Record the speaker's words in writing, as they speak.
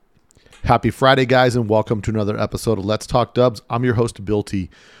Happy Friday, guys, and welcome to another episode of Let's Talk Dubs. I'm your host, Bill T.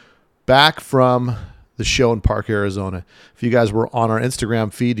 Back from the show in Park, Arizona. If you guys were on our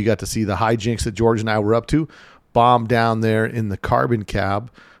Instagram feed, you got to see the hijinks that George and I were up to. Bombed down there in the carbon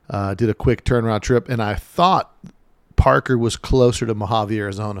cab, did a quick turnaround trip, and I thought Parker was closer to Mojave,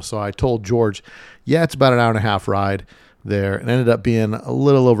 Arizona. So I told George, yeah, it's about an hour and a half ride there. It ended up being a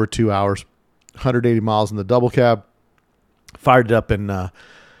little over 2 hours, 180 miles in the double cab. Fired it up, and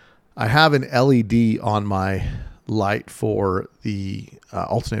I have an LED on my light for the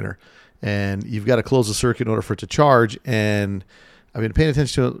alternator, and you've got to close the circuit in order for it to charge. And I've been paying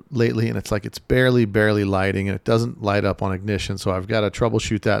attention to it lately, and it's like it's barely lighting, and it doesn't light up on ignition. So I've got to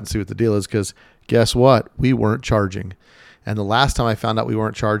troubleshoot that and see what the deal is, because guess what? We weren't charging. And the last time I found out we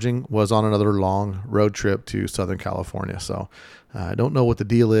weren't charging was on another long road trip to Southern California. So I don't know what the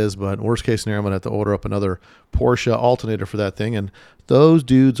deal is, but worst case scenario, I'm going to have to order up another Porsche alternator for that thing. And those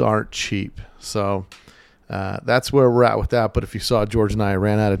dudes aren't cheap. So that's where we're at with that. But if you saw, George and I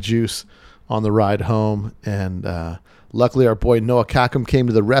ran out of juice on the ride home. And luckily, our boy Noah Cackham came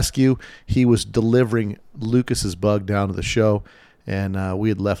to the rescue. He was delivering Lucas's bug down to the show. And we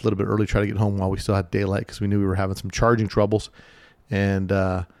had left a little bit early, try to get home while we still had daylight, because we knew we were having some charging troubles. And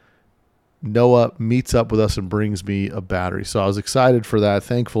Noah meets up with us and brings me a battery. So I was excited for that,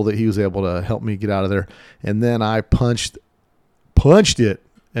 thankful that he was able to help me get out of there. And then I punched it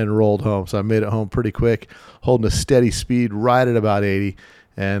and rolled home. So I made it home pretty quick, holding a steady speed right at about 80.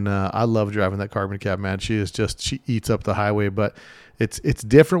 And I love driving that carbon cab, man. She eats up the highway, but it's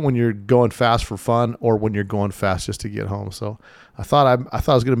different when you're going fast for fun or when you're going fast just to get home. So I thought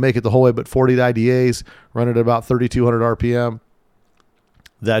I was going to make it the whole way, but 40 IDAs, running at about 3,200 RPM.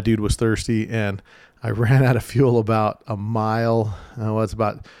 That dude was thirsty, and I ran out of fuel about a mile. It's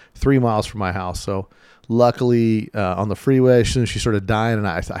about 3 miles from my house. So luckily on the freeway, as soon as she started dying, and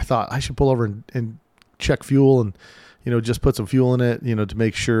I thought I should pull over and check fuel and, just put some fuel in it, to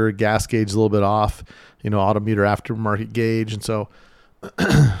make sure gas gauge is a little bit off, odometer aftermarket gauge. And so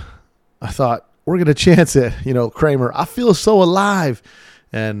I thought, we're going to chance it. Kramer, I feel so alive.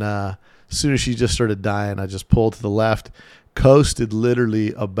 And as soon as she just started dying, I just pulled to the left, coasted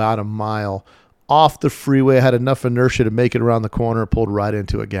literally about a mile off the freeway, had enough inertia to make it around the corner, pulled right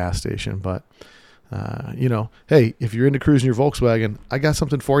into a gas station. But, hey, if you're into cruising your Volkswagen, I got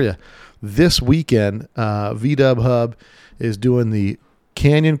something for you. This weekend, VW Hub is doing the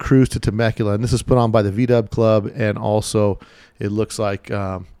Canyon Cruise to Temecula, and this is put on by the VW Club, and also it looks like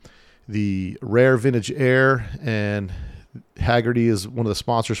the Rare Vintage Air and Haggerty is one of the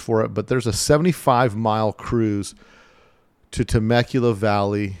sponsors for it. But there's a 75-mile cruise to Temecula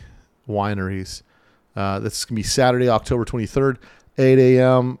Valley wineries. That's going to be Saturday, October 23rd, 8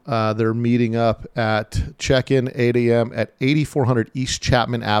 a.m. They're meeting up at check-in 8 a.m. at 8400 East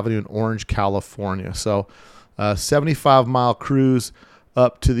Chapman Avenue in Orange, California. So 75-mile cruise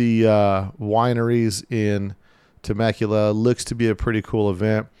up to the wineries in Temecula. Looks to be a pretty cool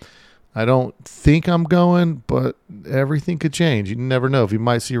event. I don't think I'm going, but everything could change. You never know. If you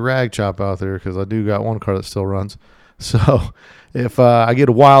might see Rag Chop out there, because I do got one car that still runs. So if I get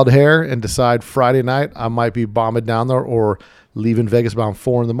a wild hair and decide Friday night I might be bombing down there or leaving Vegas about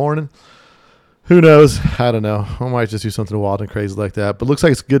 4 in the morning, who knows? I don't know. I might just do something wild and crazy like that. But looks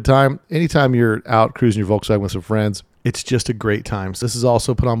like it's a good time. Anytime you're out cruising your Volkswagen with some friends, it's just a great time. So this is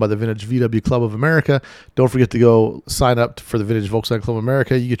also put on by the Vintage VW Club of America. Don't forget to go sign up for the Vintage Volkswagen Club of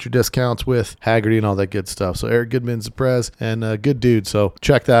America. You get your discounts with Haggerty and all that good stuff. So Eric Goodman's the prez, and a good dude. So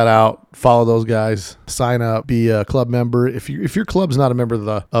check that out. Follow those guys. Sign up. Be a club member. If your club's not a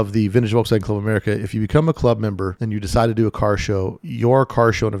member of the Vintage Volkswagen Club of America, if you become a club member and you decide to do a car show, your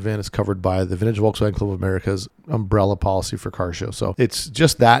car show and event is covered by the Vintage Volkswagen Club of America's umbrella policy for car shows. So it's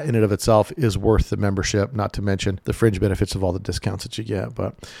just that in and of itself is worth the membership, not to mention the fringe benefits of all the discounts that you get.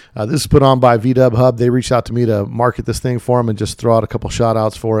 But this is put on by VW Hub. They reached out to me to market this thing for them and just throw out a couple shout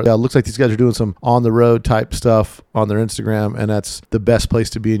outs for it. Looks like these guys are doing some on the road type stuff on their Instagram, and that's the best place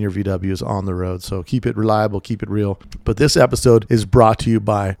to be in your VW is on the road. So keep it reliable, keep it real. But this episode is brought to you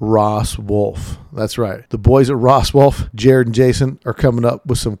by Ross Wolf. That's right. The boys at Ross Wolf, Jared and Jason, are coming up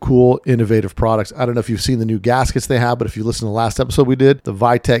with some cool, innovative products. I don't know if you've seen the new gaskets they have, but if you listen to the last episode we did, the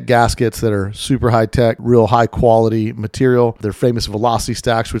Vitec gaskets that are super high tech, real high quality material. They're famous Velocity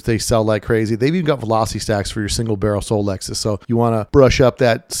stacks, which they sell like crazy. They've even got Velocity stacks for your single barrel Solexes. So you want to brush up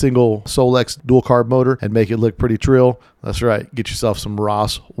that single Solex dual carb motor and make it look pretty trill. That's right. Get yourself some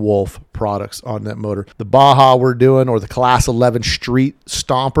Ross Wolf products on that motor. The Baja we're doing, or the Class 11 Street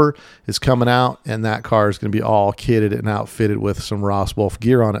Stomper, is coming out, and that car is going to be all kitted and outfitted with some Ross Wolf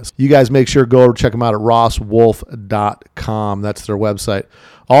gear on it. You guys make sure to go check them out at rosswolf.com. That's their website.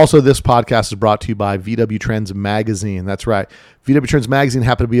 Also, this podcast is brought to you by VW Trends Magazine. That's right. VW Trends Magazine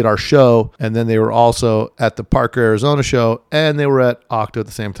happened to be at our show, and then they were also at the Parker, Arizona show, and they were at Octo at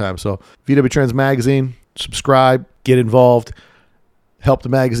the same time. So VW Trends Magazine, subscribe, get involved, help the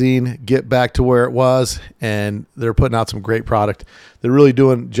magazine get back to where it was, and they're putting out some great product. They're really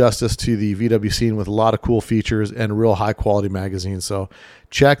doing justice to the VW scene with a lot of cool features and real high-quality magazines. So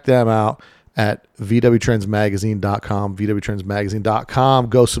check them out at VWTrendsMagazine.com, VWTrendsMagazine.com.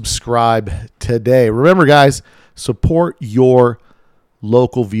 Go subscribe today. Remember, guys, support your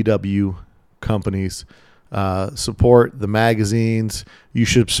local VW companies. Support the magazines. You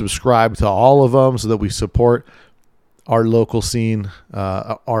should subscribe to all of them so that we support our local scene,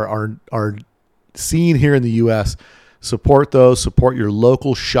 our scene here in the U.S. Support those. Support your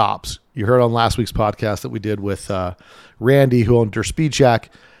local shops. You heard on last week's podcast that we did with Randy, who owned Der Speed Shack.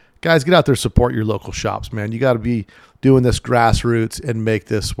 Guys, get out there, support your local shops, man. You got to be doing this grassroots and make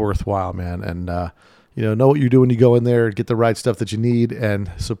this worthwhile, man. And, know what you're doing when you go in there, get the right stuff that you need,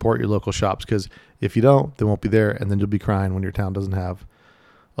 and support your local shops. Because if you don't, they won't be there, and then you'll be crying when your town doesn't have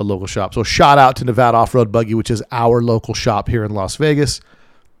a local shop. So shout out to Nevada Off-Road Buggy, which is our local shop here in Las Vegas.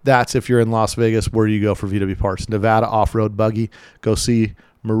 That's if you're in Las Vegas, where you go for VW parts. Nevada Off-Road Buggy. Go see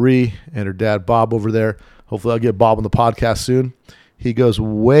Marie and her dad, Bob, over there. Hopefully I'll get Bob on the podcast soon. He goes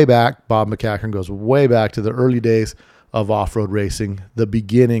way back, Bob McCachran goes way back to the early days of off-road racing, the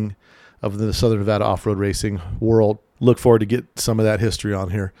beginning of the Southern Nevada off-road racing world. Look forward to get some of that history on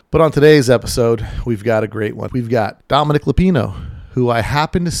here. But on today's episode, we've got a great one. We've got Dominic Lupino, who I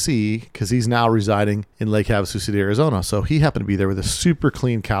happened to see because he's now residing in Lake Havasu City, Arizona. So he happened to be there with a super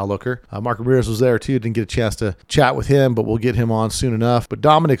clean cow looker. Mark Ramirez was there too. Didn't get a chance to chat with him, but we'll get him on soon enough. But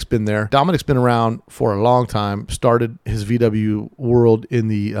Dominic's been there. Dominic's been around for a long time. Started his VW world in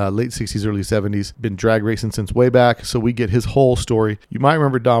the late 60s, early 70s. Been drag racing since way back. So we get his whole story. You might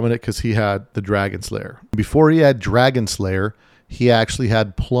remember Dominic because he had the Dragon Slayer. Before he had Dragon Slayer, he actually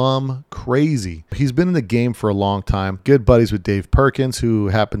had Plum Crazy. He's been in the game for a long time. Good buddies with Dave Perkins, who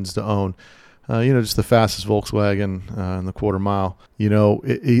happens to own, just the fastest Volkswagen in the quarter mile.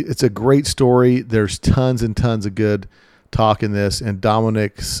 It's a great story. There's tons and tons of good talk in this. And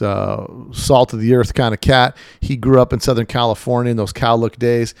Dominic's salt of the earth kind of cat. He grew up in Southern California in those cow look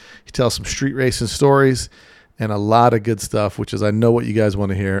days. He tells some street racing stories and a lot of good stuff, which is I know what you guys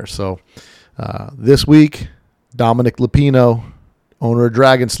want to hear. So this week, Dominic Lupino, owner of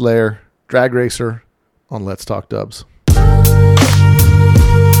Dragon Slayer, drag racer, on Let's Talk Dubs. A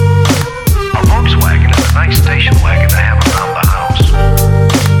Volkswagen is a nice station wagon to have around the house.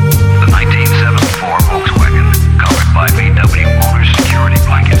 The 1974 Volkswagen, covered by VW Owner's Security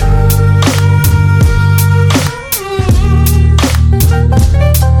Blanket.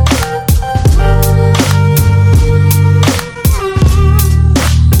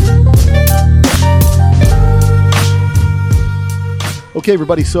 Okay,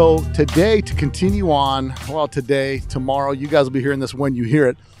 everybody. So today, to continue on, tomorrow, you guys will be hearing this when you hear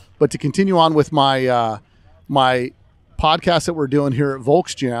it. But to continue on with my my podcast that we're doing here at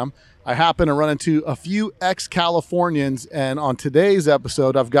Volks Jam, I happen to run into a few ex-Californians, and on today's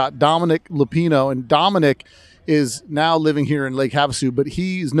episode, I've got Dominic Lupino, and Dominic is now living here in Lake Havasu, but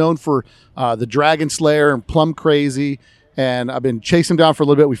he's known for the Dragon Slayer and Plum Crazy, and I've been chasing him down for a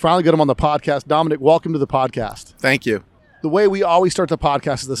little bit. We finally got him on the podcast. Dominic, welcome to the podcast. Thank you. The way we always start the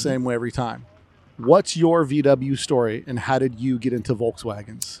podcast is the same way every time. What's your VW story, and how did you get into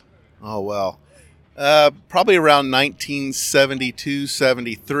Volkswagens? Oh, well, probably around 1972,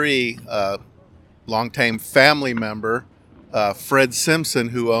 73, longtime family member, Fred Simpson,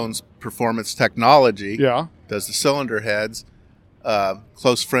 who owns Performance Technology, does the cylinder heads,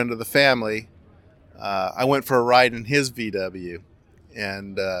 close friend of the family. I went for a ride in his VW,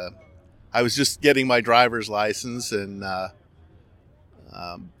 and I was just getting my driver's license, and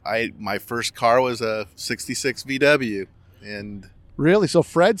my first car was a '66 VW. And really, so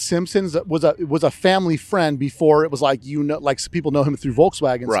Fred Simpson was a family friend before it was like people know him through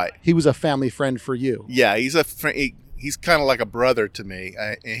Volkswagens. Right. He was a family friend for you. Yeah, he's he's kind of like a brother to me.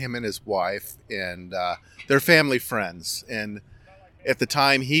 Him and his wife, and they're family friends. And at the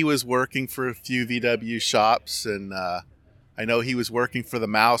time, he was working for a few VW shops, and I know he was working for the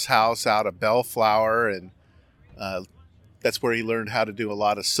Mouse House out of Bellflower, and that's where he learned how to do a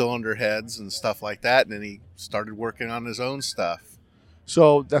lot of cylinder heads and stuff like that. And then he started working on his own stuff.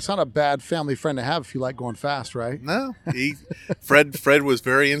 So that's not a bad family friend to have if you like going fast, right? No, Fred was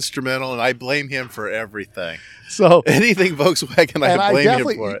very instrumental, and I blame him for everything. So Anything Volkswagen, I blame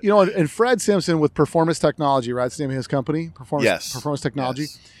him for it. you know, and Fred Simpson with Performance Technology, right? That's the name of his company, Performance Technology.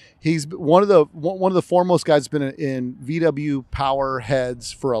 Yes. He's one of the foremost guys. Been in VW power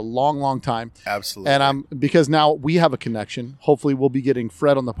heads for a long time. Absolutely. And because now we have a connection. Hopefully, we'll be getting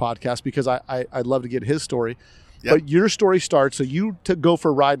Fred on the podcast because I'd love to get his story. Yep. But your story starts. So you go for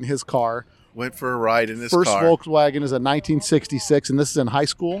a ride in his car. Went for a ride in his First car. Volkswagen is a 1966, and this is in high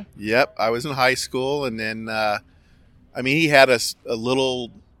school. Yep, I was in high school, and then he had a little.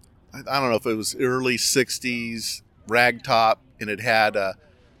 I don't know if it was early '60s ragtop, and it had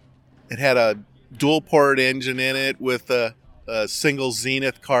a dual port engine in it with a single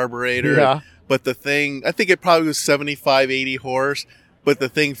Zenith carburetor. Yeah. But the thing, I think it probably was 75, 80 horse, but the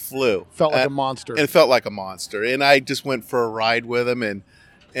thing flew. Felt like a monster. It felt like a monster. And I just went for a ride with him.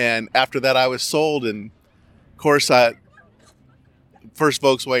 And after that, I was sold. And, of course, first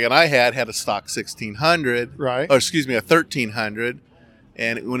Volkswagen I had a stock 1600. Right. Or, excuse me, a 1300.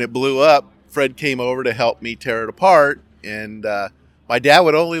 And when it blew up, Fred came over to help me tear it apart. And my dad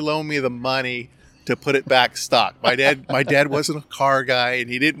would only loan me the money to put it back stock. My dad wasn't a car guy, and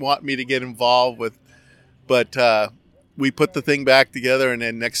he didn't want me to get involved with. But we put the thing back together, and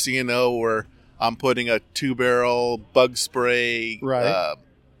then next thing you know, I'm putting a 2-barrel bug spray, Right.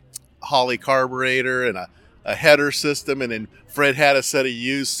 Holley carburetor, and a header system, and then Fred had a set of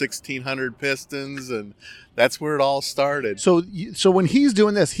used 1600 pistons, and that's where it all started. So when he's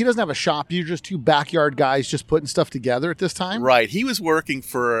doing this, he doesn't have a shop. You're just two backyard guys just putting stuff together at this time? Right. He was working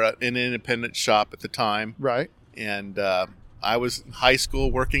for an independent shop at the time. Right. And I was in high school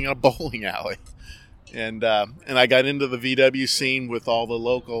working in a bowling alley. And I got into the VW scene with all the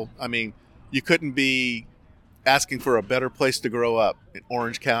local. I mean, you couldn't be asking for a better place to grow up in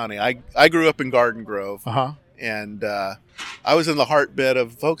Orange County. I grew up in Garden Grove. Uh-huh. And I was in the heartbed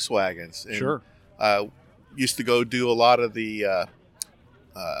of Volkswagens. And, Sure. Used to go do a lot of the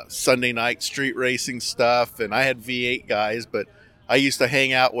Sunday night street racing stuff, and I had V8 guys, but I used to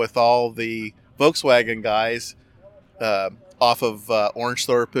hang out with all the Volkswagen guys off of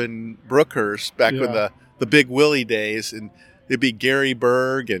Orangethorpe and Brookhurst back when the Big Willie days, and it'd be Gary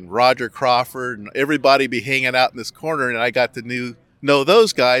Berg and Roger Crawford, and everybody be hanging out in this corner, and I got to know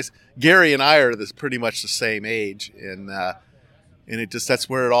those guys. Gary and I are pretty much the same age, and that's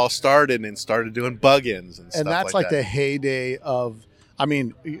where it all started, and started doing bug-ins and stuff like that. And that's like the heyday of, I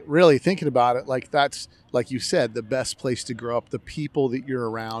mean, really thinking about it, like that's, like you said, the best place to grow up, the people that you're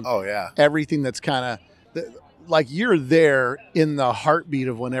around. Oh, yeah. Everything that's kind of, like you're there in the heartbeat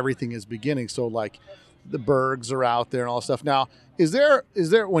of when everything is beginning. So like the Bergs are out there and all that stuff. Now, is there,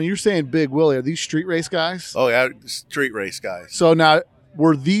 when you're saying Big Willie, are these street race guys? Oh, yeah, street race guys. So now,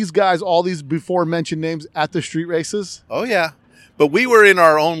 were these guys, all these before mentioned names, at the street races? Oh, yeah. But we were in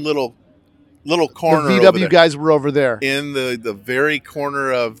our own little corner. The VW guys were over there. In the very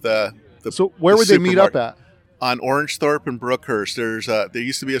corner of the So where would they meet up at? On Orangethorpe and Brookhurst. There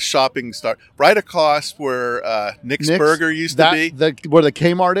used to be a shopping start right across where Nick's Burger used to be. Where the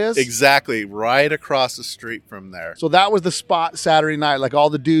Kmart is? Exactly, right across the street from there. So that was the spot Saturday night. Like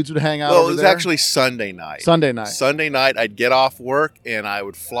all the dudes would hang out Well, over it was there? actually Sunday night. Sunday night. Sunday night, I'd get off work and I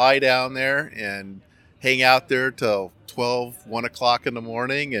would fly down there and hang out there till 12, 1 o'clock in the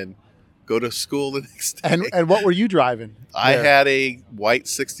morning and go to school the next day. And what were you driving? I there? had a white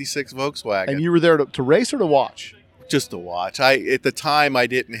 66 Volkswagen. And you were there to race or to watch? Just to watch. At the time, I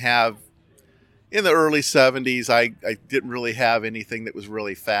didn't have, in the early 70s, I didn't really have anything that was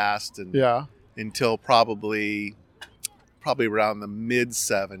really fast. And until probably around the mid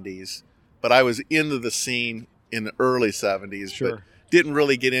 70s. But I was into the scene in the early 70s. Sure. But didn't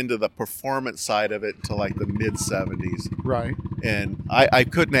really get into the performance side of it until like the mid 70s. Right. And I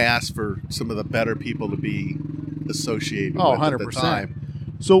couldn't ask for some of the better people to be associated with 100%. at the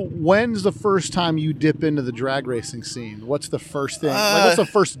time. So when's the first time you dip into the drag racing scene? What's the first thing? What's the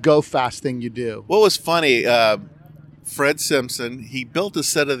first go fast thing you do? What was funny, Fred Simpson, he built a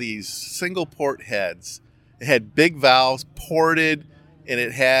set of these single port heads. It had big valves, ported, and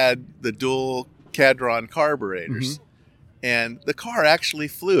it had the dual Cadron carburetors. Mm-hmm. And the car actually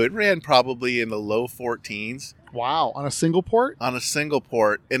flew. It ran probably in the low 14s. Wow, on a single port? On a single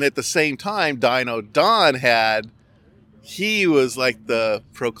port. And at the same time, Dino Don he was like the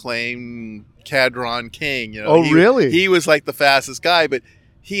proclaimed Cadron king. You know? Oh, really? He was like the fastest guy, but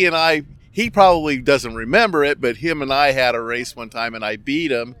he probably doesn't remember it, but him and I had a race one time and I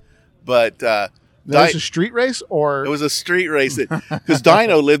beat him. But that was a street race, or it was a street race because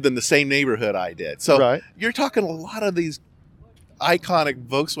Dino lived in the same neighborhood I did. So right. You're talking a lot of these. iconic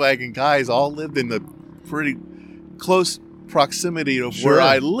Volkswagen guys all lived in the pretty close proximity of Sure. where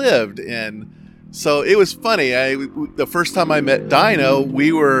I lived. And so it was funny. The first time I met Dino,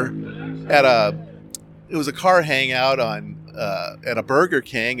 we were at it was a car hangout at a Burger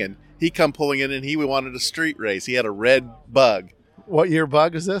King, and he come pulling in, and he wanted a street race. He had a red Bug. What year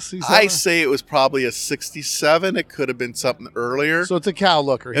Bug is this? I say it was probably a 67. It could have been something earlier. So it's a cow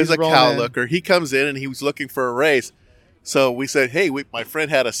looker. It was He's a rolling cow in. looker. He comes in, and he was looking for a race. So we said, hey, my friend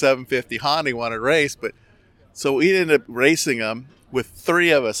had a 750 Honda, he wanted to race. So we ended up racing him with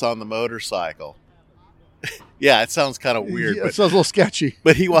 3 of us on the motorcycle. Yeah, it sounds kind of weird. Yeah, it sounds a little sketchy.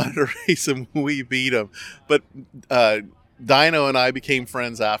 But he wanted to race him. We beat him. But Dino and I became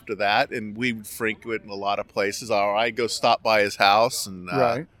friends after that, and we would frequent in a lot of places. Or I'd go stop by his house, and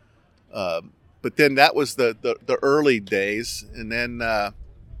Right. But then that was the early days, and then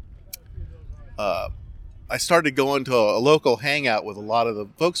I started going to a local hangout with a lot of the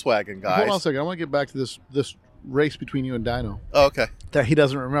Volkswagen guys. Hold on a second. I want to get back to this race between you and Dino Oh, okay. that he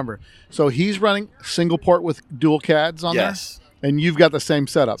doesn't remember. So he's running single port with dual CADs on Yes. there, and you've got the same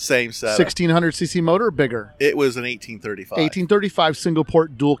setup. Same setup. 1600 cc motor or bigger? It was an 1835. 1835 single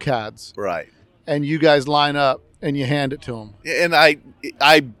port dual CADs, Right. and you guys line up and you hand it to him. And I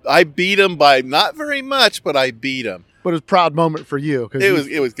beat him by not very much, but I beat him. But it was a proud moment for you because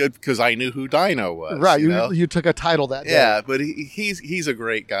It was good because I knew who Dino was. right. You know? You took a title that day. Yeah, but he's a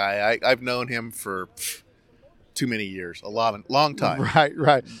great guy. I've known him for too many years, long time.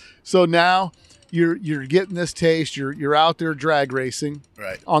 Right. So now you're getting this taste. You're out there drag racing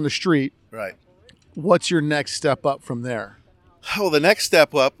Right, on the street. right. What's your next step up from there? Oh, the next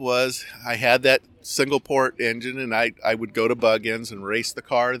step up was I had that single port engine, and I would go to Bug-Ins and race the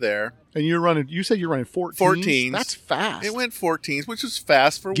car there. And you're running. You said you're running 14s. 14s. That's fast. It went 14s, which was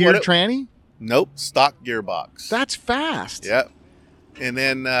fast for Geared what it, tranny. Nope, stock gearbox. That's fast. Yeah. And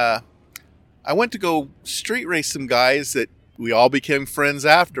then I went to go street race some guys that we all became friends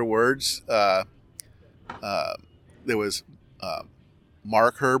afterwards. There was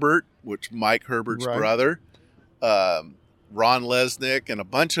Mark Herbert, Mike Herbert's Right. brother, Ron Lesnick, and a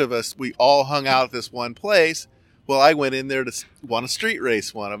bunch of us. We all hung out at this one place. Well, I went in there to want to street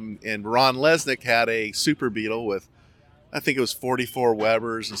race one of them, and Ron Lesnick had a Super Beetle with, I think it was 44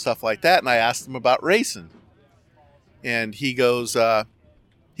 Webers and stuff like that, and I asked him about racing. And he goes,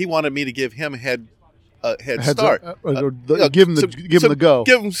 he wanted me to give him a head start. Give him the go.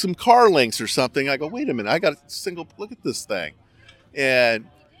 Give him some car links or something. I go, wait a minute, I got a single, look at this thing. And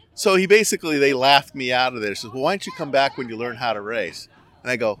so they laughed me out of there. He says, well, why don't you come back when you learn how to race?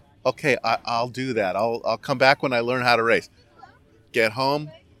 And I go, okay, I'll do that. I'll come back when I learn how to race. Get home,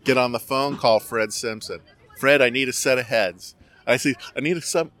 get on the phone, call Fred Simpson. Fred, I need a set of heads. I see, I need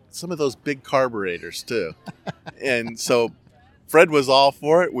some of those big carburetors too. And so Fred was all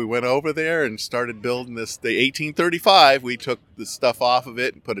for it. We went over there and started building the 1835. We took the stuff off of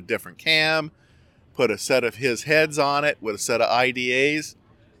it and put a different cam, put a set of his heads on it with a set of IDAs.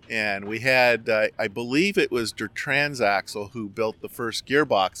 And we had, I believe it was Der Transaxle who built the first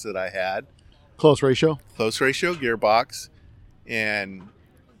gearbox that I had. Close ratio. Close ratio gearbox. And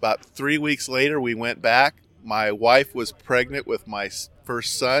about 3 weeks later, we went back. My wife was pregnant with my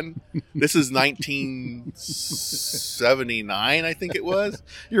first son. This is 1979, I think it was.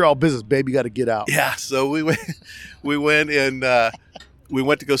 You're all business, baby. You got to get out. Yeah, so we went and we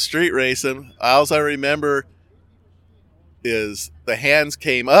went to go street racing. All I remember is the hands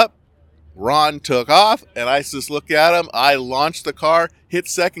came up, Ron took off, and I just looked at him. I launched the car, hit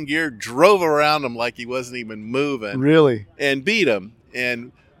second gear, drove around him like he wasn't even moving, Really? and beat him.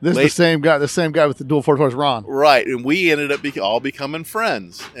 And This is the same guy with the dual 4 Ron. right, and we ended up all becoming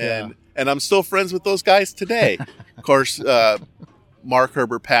friends, and I'm still friends with those guys today. Of course, Mark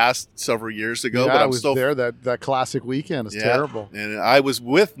Herbert passed several years ago, Yeah, but I I'm was still there. That classic weekend is terrible. And I was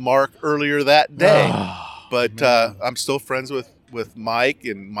with Mark earlier that day. But I'm still friends with Mike,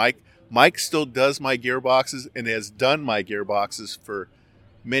 and Mike still does my gearboxes and has done my gearboxes for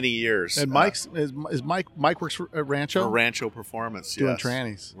many years. And Mike works for Rancho? for Rancho Performance, doing yes.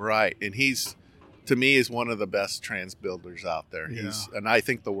 trannies. Right, and he's, to me, is one of the best trans builders out there. Yeah. And I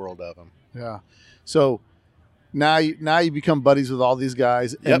think the world of him. Yeah. So now you become buddies with all these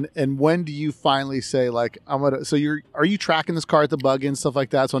guys, and Yep. and when do you finally say like I'm gonna? So are you tracking this car at the Bug and stuff like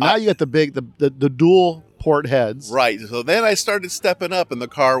that? So now you got the dual port heads. Right, so then I started stepping up, and the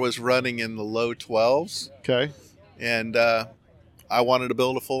car was running in the low 12s. Okay. And I wanted to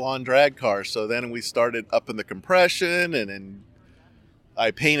build a full-on drag car. So then we started upping the compression, and then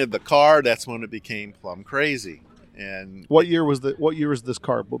I painted the car. That's when it became plumb crazy. And What year was this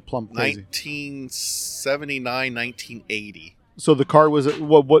car plumb crazy? 1979, 1980. So the car was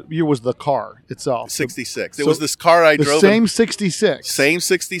what year was the car itself? 66. It So was this car I The drove. same 66. Same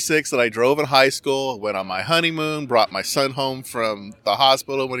 66 that I drove in high school, went on my honeymoon, brought my son home from the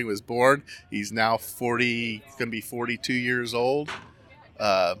hospital when he was born. He's now 40, going to be 42 years old.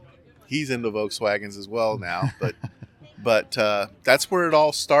 He's into Volkswagens as well now, but that's where it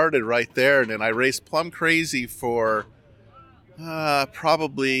all started right there. And then I raced Plum Crazy for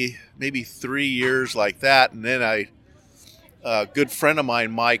probably maybe 3 years like that. And then a good friend of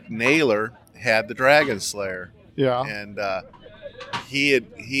mine, Mike Naylor, had the Dragon Slayer. Yeah. And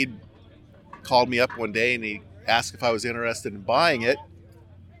he'd called me up one day and he asked if I was interested in buying it.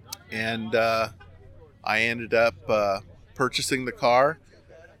 And I ended up purchasing the car,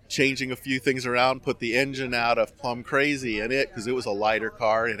 changing a few things around, put the engine out of Plum Crazy in it because it was a lighter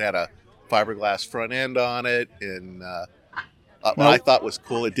car. It had a fiberglass front end on it. And what I thought was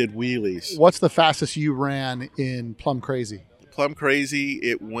cool, it did wheelies. What's the fastest you ran in Plum Crazy? Plum Crazy,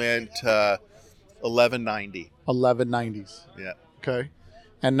 it went 1190. 1190s. Yeah. Okay.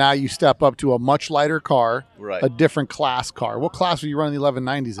 And now you step up to a much lighter car, Right. a different class car. What class were you running the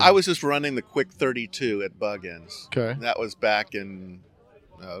 1190s in? I was just running the Quick 32 at Buggins. Okay. That was back in,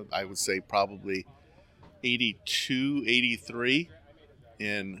 I would say probably 82, 83,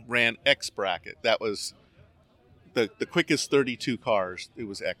 and ran X bracket. That was the quickest 32 cars. It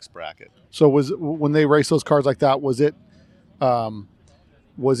was X bracket. So when they race those cars like that, was it I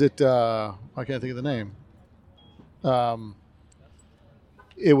can't think of the name.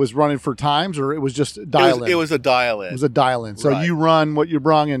 It was running for times, or it was just dial in? It was a dial in. It was a dial in. So Right. you run what you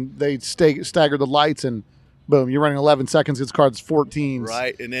brung, and they stagger the lights, and boom, you're running 11 seconds. It's cards 14s.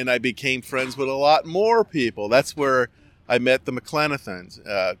 Right, and then I became friends with a lot more people. That's where I met the McLenithans,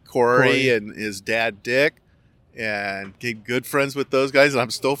 Corey and his dad Dick, and became good friends with those guys. And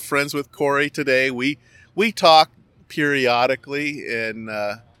I'm still friends with Corey today. We talk periodically and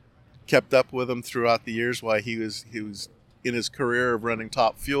kept up with him throughout the years while he was in his career of running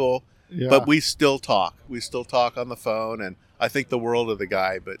Top Fuel. Yeah. But we still talk. We still talk on the phone, and I think the world of the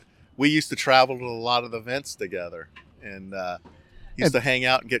guy. But we used to travel to a lot of events together, and used to hang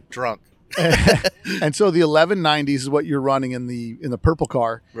out and get drunk. And so the 1190s is what you're running in the purple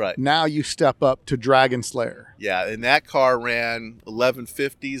car. Right. Now you step up to Dragon Slayer. Yeah, and that car ran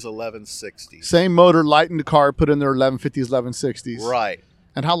 1150s, 1160s. Same motor, lightened the car, put in their 1150s, 1160s. Right.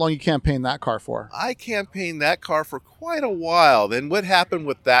 And how long you campaigned that car for? I campaigned that car for quite a while. Then what happened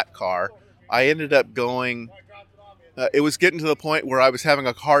with that car, I ended up going, it was getting to the point where I was having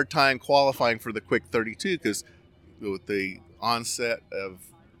a hard time qualifying for the Quick 32 because with the onset of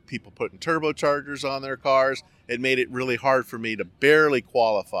people putting turbochargers on their cars, it made it really hard for me to barely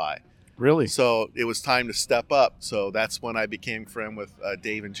qualify. Really? So it was time to step up. So that's when I became friend with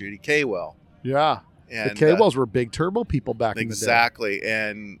Dave and Judy Kaywell. Yeah. And, the Kaywells were big turbo people back in the day. Exactly.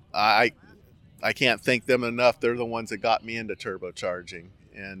 And I can't thank them enough. They're the ones that got me into turbocharging.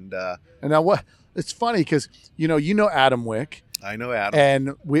 And now what? It's funny because you know Adam Wick. I know Adam.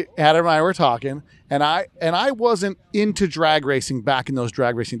 And Adam and I were talking, and I wasn't into drag racing back in those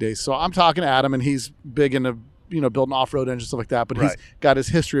drag racing days. So I'm talking to Adam, and he's big into building off-road engines, stuff like that. But Right. he's got his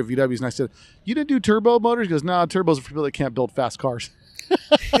history of VWs, and I said, "You didn't do turbo motors?" He goes, "No, turbos are for people that can't build fast cars."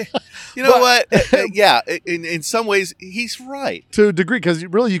 You know what? Yeah, in some ways, he's right. To a degree, because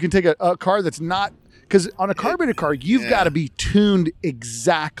really you can take a car that's not, because on a carbureted car, you've got to be tuned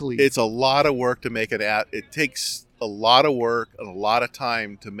exactly. It's a lot of work to make it. It takes a lot of work and a lot of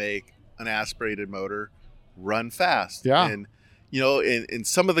time to make an aspirated motor run fast. Yeah. And, and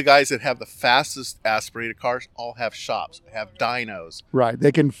some of the guys that have the fastest aspirated cars all have shops, have dynos. Right.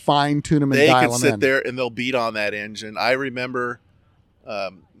 They can fine tune them and They dial can them sit in. there and they'll beat on that engine. I remember,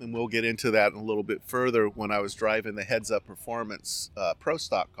 and we'll get into that in a little bit further, when I was driving the Heads Up Performance Pro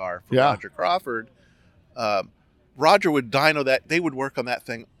Stock car for Yeah. Roger Crawford. Roger would dyno that. They would work on that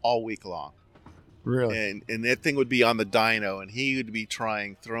thing all week long. Really? And that thing would be on the dyno, and he would be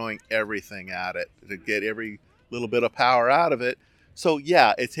throwing everything at it to get every little bit of power out of it. So,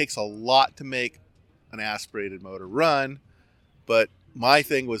 yeah, it takes a lot to make an aspirated motor run, but my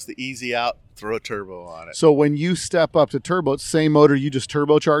thing was the easy out, throw a turbo on it. So when you step up to turbo, it's the same motor, you just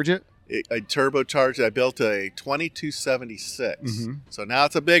turbocharge it? I turbocharged. I built a 2276, Mhm. so now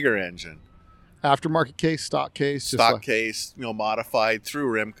it's a bigger engine. Aftermarket case, stock case? just Stock like- case, modified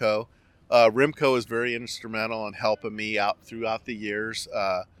through Rimco. Rimco is very instrumental in helping me out throughout the years.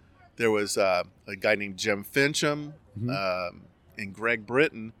 There was a guy named Jim Fincham and Greg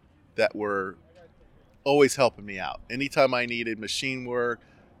Britton that were always helping me out. Anytime I needed machine work,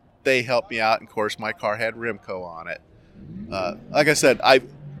 they helped me out. And of course, my car had Rimco on it. Like I said,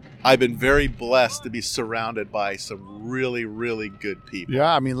 I've been very blessed to be surrounded by some really, really good people.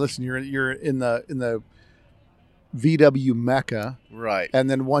 Yeah, I mean, listen, you're in the VW mecca, Right. and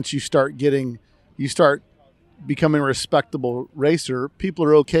then once you start becoming a respectable racer, people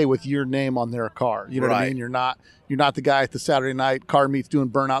are okay with your name on their car. You know what I Right. mean? You're not the guy at the Saturday night car meets doing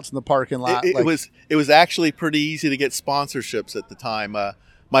burnouts in the parking lot. It was actually pretty easy to get sponsorships at the time.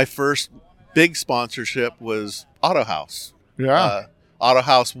 My first big sponsorship was Auto House. yeah. Auto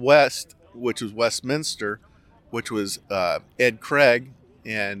House West, which was Westminster, which was Ed Craig,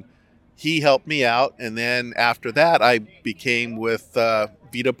 and he helped me out. And then after that, I became with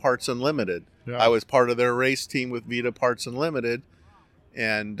Vita Parts Unlimited. Yeah. I was part of their race team with Vita Parts Unlimited,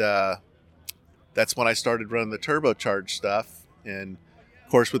 and that's when I started running the turbocharged stuff. And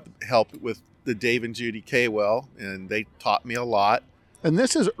of course, with help with the Dave and Judy Kaywell, and they taught me a lot. And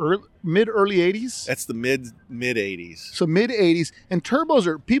this is mid-early 80s? That's the mid 80s. So mid-80s. And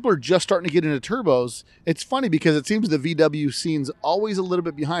people are just starting to get into turbos. It's funny because it seems the VW scene's always a little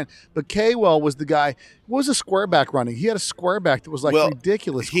bit behind. But Kaywell was the guy, what was a squareback running? He had a squareback that was like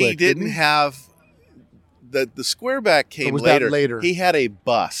ridiculous He quick, didn't he? have... The squareback came Or was that later. later? He had a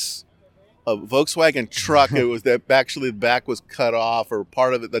bus. A Volkswagen truck. It was that actually the back was cut off, or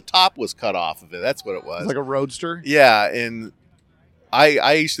part of it, the top was cut off of it. That's what it was. It's like a roadster? Yeah, and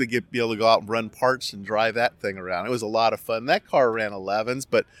I used to be able to go out and run parts and drive that thing around. It was a lot of fun. That car ran 11s,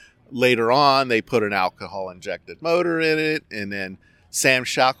 but later on they put an alcohol injected motor in it, and then Sam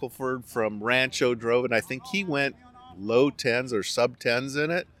Shackelford from Rancho drove it. And I think he went low 10s or sub 10s in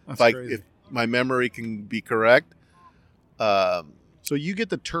it, That's crazy. if my memory can be correct. So you get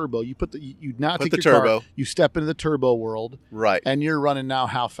the turbo. You put you now Put take the your turbo. car, you step into the turbo world, Right. and you're running now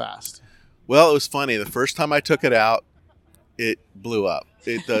how fast? Well, it was funny. The first time I took it out, it blew up.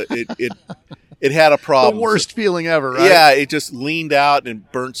 It had a problem. The worst feeling ever, right? Yeah, it just leaned out and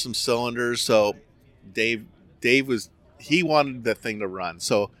burnt some cylinders. So Dave he wanted the thing to run.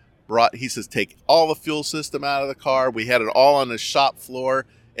 So he says, take all the fuel system out of the car. We had it all on the shop floor,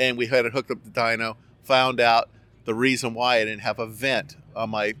 and we had it hooked up to dyno. Found out the reason why I didn't have a vent on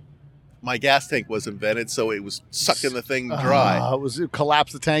my gas tank wasn't vented, so it was sucking the thing dry. It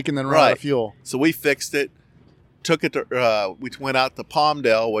collapsed the tank and then run out of fuel. So we fixed it. Took it to. We went out to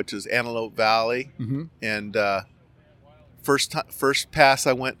Palmdale, which is Antelope Valley, Mm-hmm. and first pass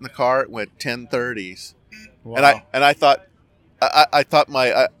I went in the car, it went 1030s, Wow. and I thought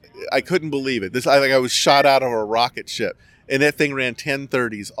I couldn't believe it. I think I was shot out of a rocket ship, and that thing ran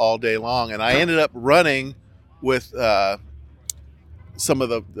 1030s all day long, and I ended up running with some of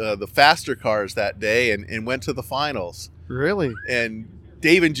the faster cars that day, and went to the finals. Really? And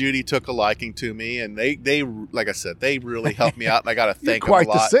Dave and Judy took a liking to me, and they like I said, they really helped me out, and I got to You're thank quite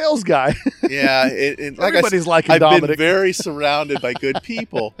them a the lot. sales guy. Yeah, like Everybody's liking I've Dominic. been very surrounded by good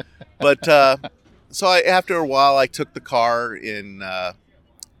people, but so after a while, I took the car and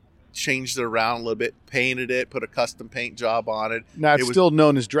changed it around a little bit, painted it, put a custom paint job on it. Now it's It was- still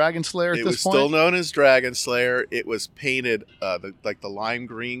known as Dragon Slayer at It this was point? still known as Dragon Slayer. It was painted the lime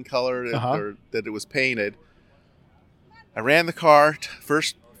green color that it was painted. I ran the car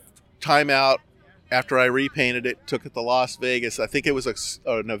first time out after I repainted it. Took it to Las Vegas. I think it was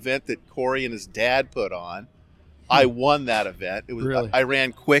an event that Corey and his dad put on. I won that event. It was Really? I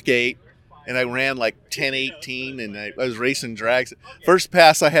ran quick 8, and I ran like 10:18, and I was racing drags. First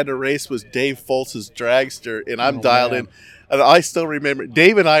pass I had to race was Dave Foltz's dragster, and I'm dialed in. And I still remember.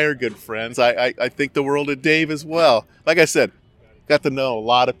 Dave and I are good friends. I think the world of Dave as well. Like I said, got to know a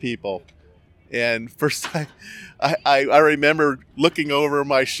lot of people. And first time, I remember looking over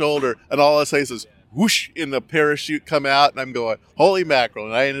my shoulder, and all I say is whoosh, and the parachute come out, and I'm going, holy mackerel,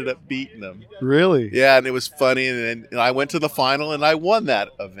 and I ended up beating them. Really? Yeah, and it was funny, and I went to the final, and I won that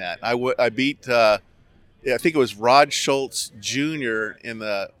event. I beat, I think it was Rod Schultz Jr. in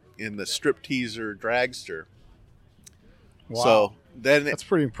the strip teaser dragster. Wow. So then That's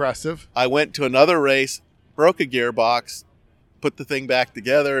pretty impressive. I went to another race, broke a gearbox, put the thing back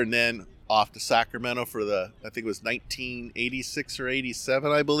together, and then off to Sacramento for I think it was 1986 or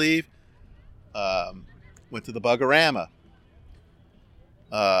 87, I believe. Went to the Bugorama.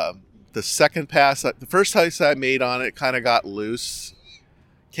 The second pass, the first pass I made on it kind of got loose.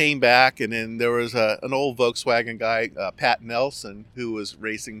 Came back, and then there was an old Volkswagen guy, Pat Nelson, who was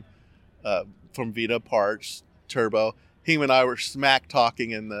racing from Vita Parts Turbo. Him and I were smack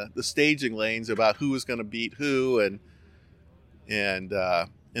talking in the staging lanes about who was going to beat who, and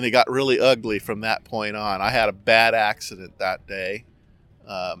it got really ugly from that point on. I had a bad accident that day.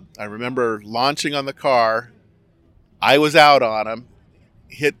 I remember launching on the car. I was out on him,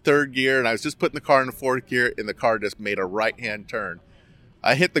 hit third gear, and I was just putting the car in the fourth gear, and the car just made a right-hand turn.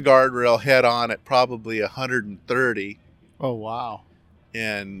 I hit the guardrail head on at probably 130. Oh, wow.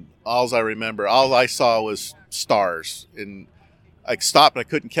 And all I saw was stars. And I stopped and I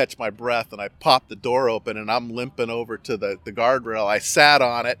couldn't catch my breath. And I popped the door open and I'm limping over to the guardrail. I sat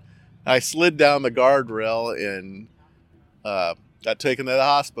on it. I slid down the guardrail and got taken to the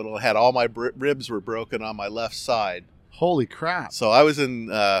hospital. Had all my ribs were broken on my left side. Holy crap. So I was in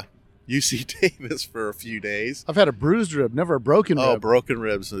UC Davis for a few days. I've had a bruised rib, never a broken rib. Oh, broken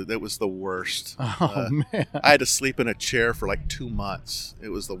ribs. It was the worst. Oh, man. I had to sleep in a chair for like 2 months. It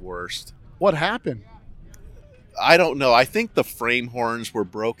was the worst. What happened? I don't know. I think the frame horns were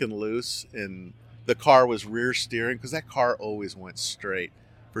broken loose and the car was rear steering because that car always went straight.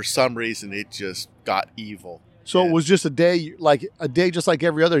 For some reason, it just got evil. So it was just a day just like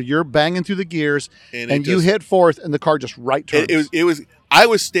every other. You're banging through the gears and you just hit fourth and the car just right turns. I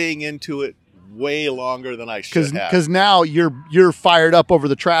was staying into it way longer than I should have. Because now you're fired up over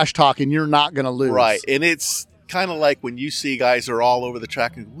the trash talk and you're not going to lose. Right. And it's kind of like when you see guys are all over the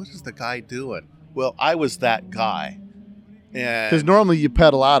track and what is the guy doing? Well, I was that guy. Because normally you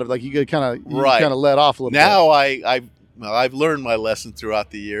pedal out of it, like you kind of let off a little bit. Now I've learned my lesson throughout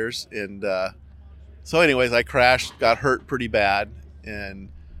the years. And so anyways, I crashed, got hurt pretty bad. And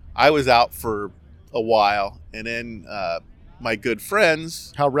I was out for a while. And then my good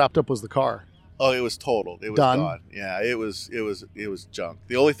friends. How wrapped up was the car? Oh, it was totaled. It was done. Gone. Yeah, it was junk.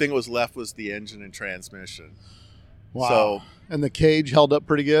 The only thing that was left was the engine and transmission. Wow. So, and the cage held up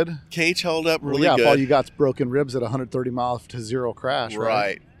pretty good? Cage held up really good. If all you got's broken ribs at 130 miles to zero crash, right?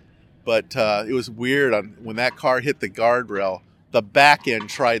 Right. But it was weird. When that car hit the guardrail, the back end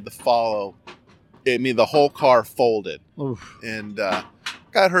tried to follow. I mean, the whole car folded. Oof. And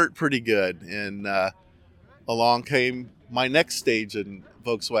got hurt pretty good. And along came my next stage in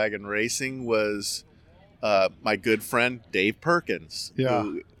Volkswagen racing was my good friend Dave Perkins. Yeah.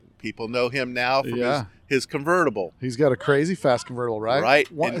 Who people know him now from his convertible. He's got a crazy fast convertible, right?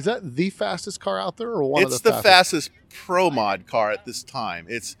 Right. Is that the fastest car out there, or one of the fastest? It's the fastest pro mod car at this time.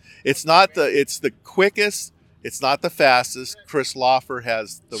 It's the quickest. It's not the fastest. Chris Lawfer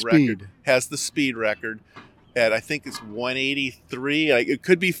has the record. Has the speed record, and I think it's 183. It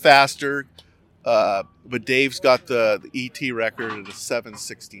could be faster, but Dave's got the ET record at a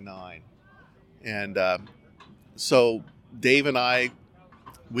 769, and so Dave and I.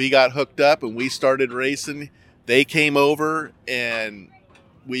 We got hooked up and we started racing. They came over and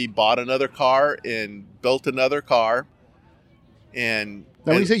we bought another car and built another car. And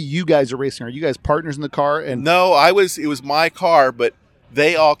now, when you say you guys are racing, are you guys partners in the car? And no, it was my car, but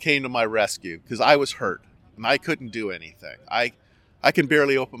they all came to my rescue because I was hurt and I couldn't do anything. I can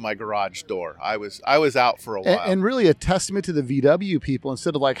barely open my garage door. I was out for a while. And really a testament to the VW people.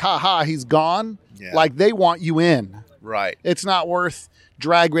 Instead of like, ha, he's gone. Yeah. Like they want you in. Right. It's not worth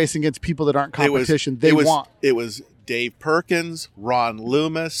drag racing against people that aren't competition. It was Dave Perkins, Ron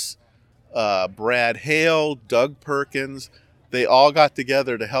Loomis, Brad Hale, Doug Perkins. They all got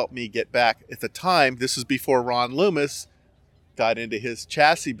together to help me get back. At the time, this was before Ron Loomis got into his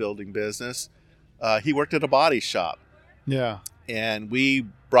chassis building business. He worked at a body shop. Yeah. And we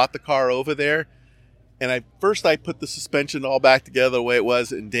brought the car over there. And I put the suspension all back together the way it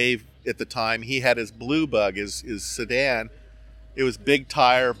was. And Dave, at the time, he had his Blue Bug, his sedan. It was big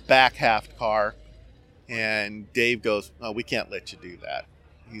tire, back half car, and Dave goes, "Oh, we can't let you do that."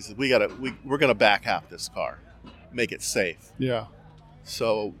 He said, "We're gonna back half this car, make it safe." Yeah.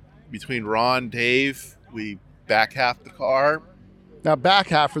 So between Ron, Dave, we back half the car. Now, back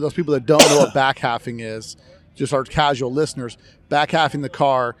half, for those people that don't know what back halving is, just our casual listeners, back halving the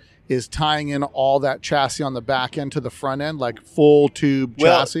car is tying in all that chassis on the back end to the front end, like full tube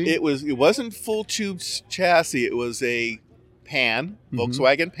chassis. It wasn't full tube chassis. It was a pan,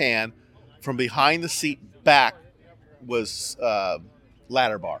 Volkswagen pan. From behind the seat back was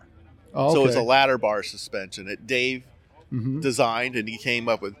ladder bar. Oh, okay. So it was a ladder bar suspension that Dave designed and he came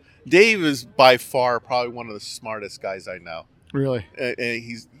up with. Dave is by far probably one of the smartest guys I know. Really? And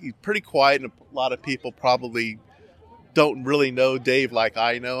he's pretty quiet, and a lot of people probably don't really know Dave like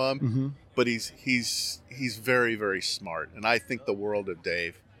I know him. But he's very, very smart, and I think the world of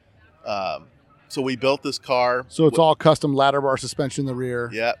Dave. So we built this car. So it's all custom ladder bar suspension in the rear.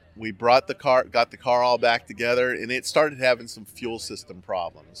 Yeah, we got the car all back together, and it started having some fuel system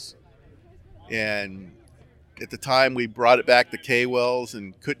problems. And at the time, we brought it back to K-Wells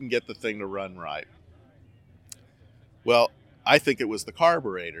and couldn't get the thing to run right. Well, I think it was the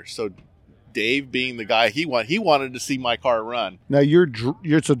carburetor. So Dave, being the guy he wanted to see my car run. Now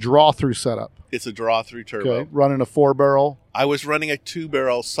it's a draw-through setup. It's a draw-through turbo. Okay, running a 4-barrel. I was running a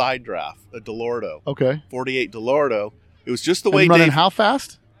 2-barrel side draft, a Delorto. Okay. 48 Delorto. It was just the way And running Dave. how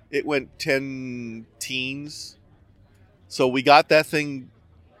fast? It went 10 teens. So we got that thing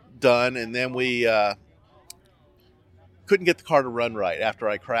done, and then we couldn't get the car to run right after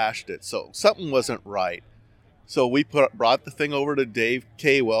I crashed it. So something wasn't right. So we brought the thing over to Dave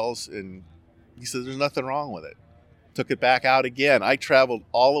K-Wells, and he said there's nothing wrong with it. Took it back out again. I traveled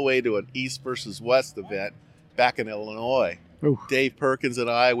all the way to an East versus West event back in Illinois. Ooh. Dave Perkins and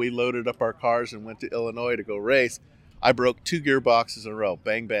I, we loaded up our cars and went to Illinois to go race. I broke 2 gearboxes in a row,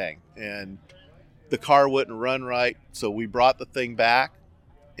 bang, bang. And the car wouldn't run right, so we brought the thing back,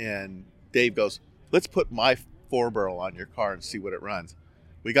 and Dave goes, let's put my 4-barrel on your car and see what it runs.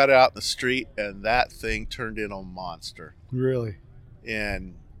 We got it out in the street, and that thing turned into a monster. Really?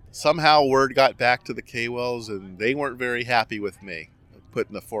 And somehow word got back to the K-Wells, and they weren't very happy with me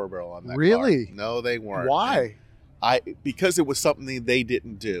putting the 4-barrel on that Really? car. No, they weren't. Why? Because it was something they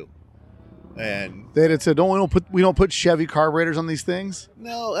didn't do. And They had said, we don't put Chevy carburetors on these things?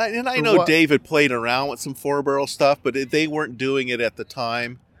 no, and I Or know what? David played around with some 4-barrel stuff, but they weren't doing it at the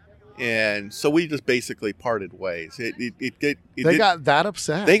time. And so we just basically parted ways. They got that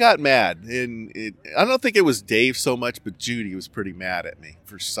upset? They got mad, and I don't think it was Dave so much, but Judy was pretty mad at me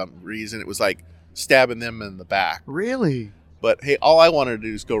for some reason. It was like stabbing them in the back. Really? But hey, all I wanted to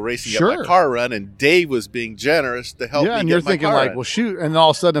do is go racing, get my Sure. car run, and Dave was being generous to help me Yeah, and get you're my thinking car like, run. well, shoot. And all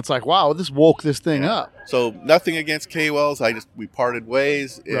of a sudden it's like, wow, this woke this thing Yeah. up. So nothing against K-Wells. We parted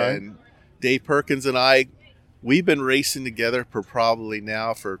ways, Right. and Dave Perkins and I, we've been racing together for probably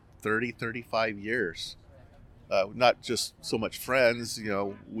now for 30, 35 years. Not just so much friends,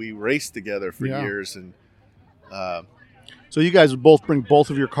 we raced together for Yeah. years, and So you guys would both bring both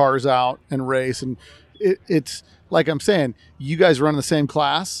of your cars out and race. And it's like I'm saying, you guys run the same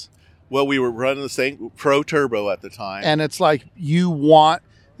class. well, we were running the same Pro Turbo at the time. And it's like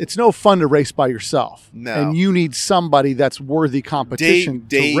it's no fun to race by yourself. No. And you need somebody that's worthy competition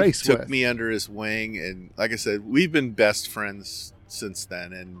Dave to race took with. me under his wing, and like I said, we've been best friends since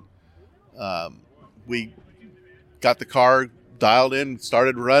then. And we got the car dialed in,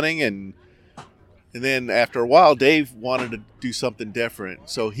 started running, and then after a while, Dave wanted to do something different.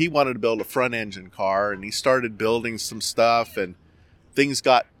 So he wanted to build a front engine car, and he started building some stuff, and things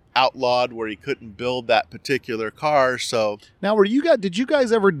got outlawed where he couldn't build that particular car. So Now, did you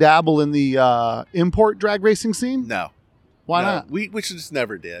guys ever dabble in the import drag racing scene? no, Why no, not? We just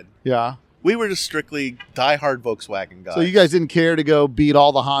never did. Yeah. We were just strictly diehard Volkswagen guys. So you guys didn't care to go beat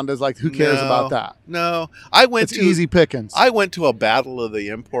all the Hondas? Like, who cares No, about that? No, I went It's to easy pickings. I went to a battle of the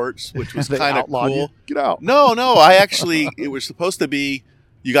imports, which was They kind of outlawed cool. you. Get out. No, I actually it was supposed to be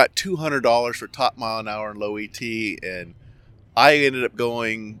you got $200 for top mile an hour and low ET, and I ended up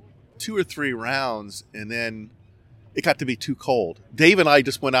going 2 or 3 rounds, and then it got to be too cold. Dave and I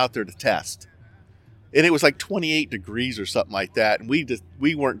just went out there to test. And it was like 28 degrees or something like that, and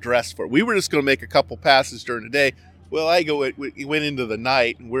we weren't dressed for it. We were just going to make a couple passes during the day. Well, we went into the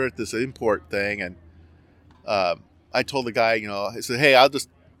night, and we're at this import thing, and I told the guy, I said, hey, I'll just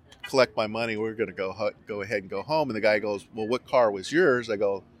collect my money. We're going to go ahead and go home. And the guy goes, well, what car was yours? I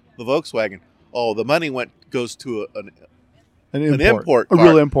go, the Volkswagen. Oh, the money goes to An import A car.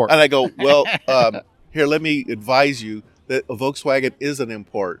 real import. And I go, well, here, let me advise you that a Volkswagen is an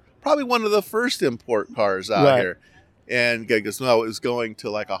import. Probably one of the first import cars out Right. here. And guy goes, no, it was going to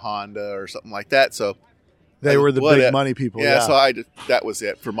like a Honda or something like that. So They were the What big a- money people. yeah, so that was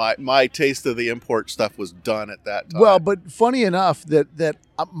it for my taste of the import stuff was done at that time. Well, but funny enough that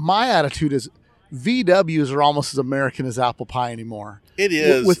my attitude is VWs are almost as American as apple pie anymore. it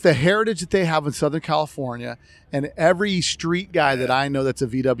is With the heritage that they have in Southern California, and every street guy that I know that's a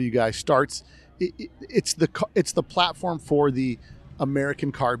VW guy starts. It's the platform for the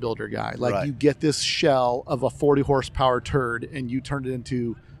American car builder guy. Like Right. you get this shell of a 40 horsepower turd, and you turn it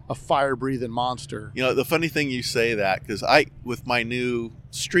into a fire breathing monster. the funny thing you say that because with my new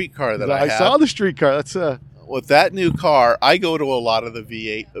street car that I I have, saw the street car. That's with that new car, I go to a lot of the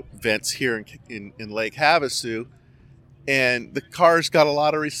V8 events here in Lake Havasu, and the car's got a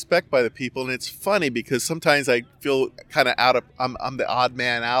lot of respect by the people. And it's funny because sometimes I feel kind of I'm the odd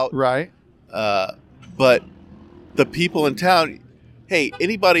man out, right. but the people in town, hey,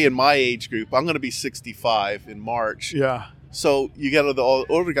 anybody in my age group, I'm going to be 65 in March. Yeah. So you get the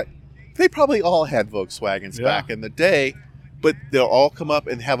older guy. They probably all had Volkswagens Yeah. back in the day, but they'll all come up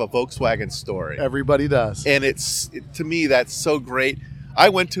and have a Volkswagen story. Everybody does. And to me, that's so great. I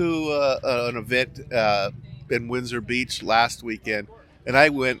went to an event in Windsor Beach last weekend, and I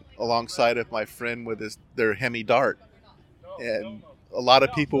went alongside of my friend with their Hemi Dart. And a lot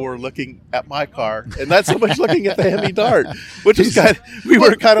of people were looking at my car and not so much looking at the Hemi Dart, which was we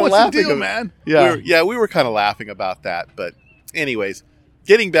were kind of What's laughing. the deal, man? We were kind of laughing about that. But anyways,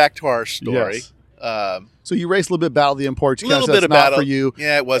 getting back to our story. Yes. So you raced a little bit of Battle of the Imports. A little That's bit of not battle for you.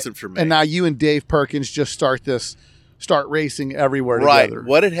 Yeah, it wasn't for me. And now you and Dave Perkins just start racing everywhere right. together.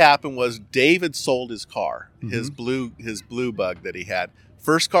 What had happened was David sold his car, Mm-hmm. his blue bug that he had.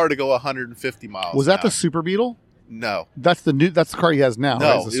 First car to go 150 miles. Was that an the hour. Super Beetle? No. That's the car he has now.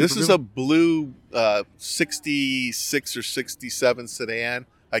 No, right? Is the this Super is Beetle? a blue 66 or 67 sedan.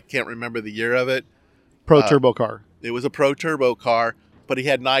 I can't remember the year of it. Pro turbo car. It was a Pro Turbo car, but he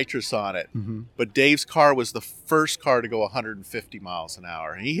had nitrous on it. Mm-hmm. But Dave's car was the first car to go 150 miles an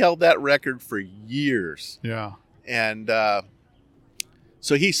hour. And he held that record for years. Yeah. And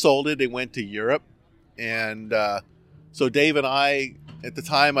so he sold it and went to Europe. And so Dave and I, at the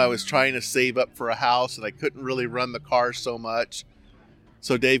time, I was trying to save up for a house, and I couldn't really run the car so much.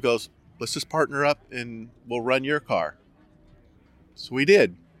 So Dave goes, let's just partner up and we'll run your car. So we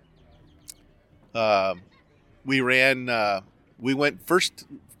did. We ran, first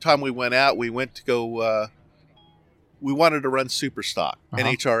time we went out, we went to go, we wanted to run Super Stock,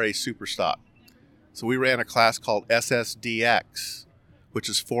 NHRA Super Stock. So we ran a class called SSDX, which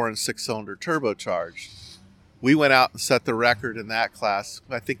is 4 and 6 cylinder turbocharged. We went out and set the record in that class.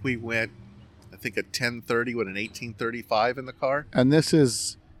 I think we went, a 10:30 with an 18:35 in the car. And this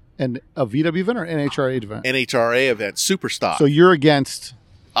is a VW event or NHRA event? NHRA event, Super Stock. So you're against, it's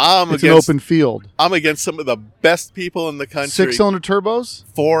I'm an open field. I'm against some of the best people in the country. 6-cylinder turbos?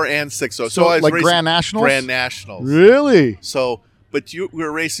 4 and 6. So So I was like racing Grand Nationals? Grand Nationals. Really? So, but we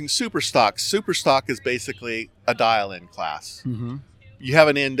were racing Super Stock. Super Stock is basically a dial-in class. Mm-hmm. You have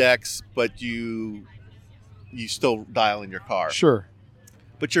an index, but you still dial in your car. Sure.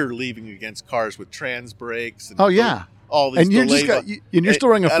 But you're leaving against cars with trans brakes. And Oh, yeah. all these And you're delay you're still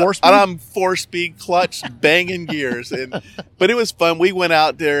running a 4-speed? And I'm 4-speed clutch, banging gears. But it was fun. We went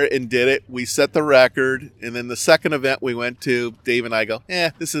out there and did it. We set the record. And then the second event we went to, Dave and I go,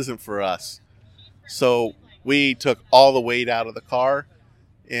 this isn't for us. So we took all the weight out of the car.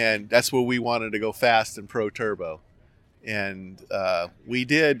 And that's where we wanted to go fast in Pro Turbo. And we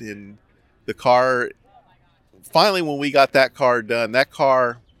did. And the car, finally, when we got that car done,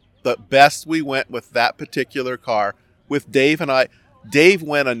 the best we went with that particular car, with Dave and I. Dave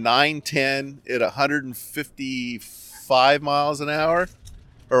went a 910 at 155 miles an hour,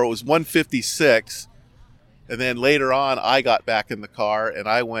 or it was 156. And then later on, I got back in the car and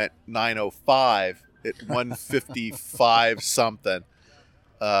I went 905 at 155 something.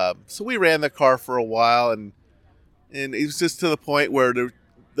 So we ran the car for a while, and it was just to the point where the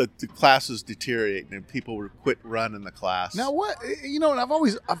class was deteriorating and people would quit running the class. Now what, and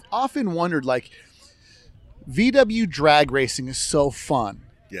I've often wondered, like, VW drag racing is so fun.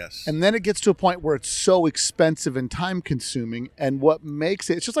 Yes. And then it gets to a point where it's so expensive and time consuming. And what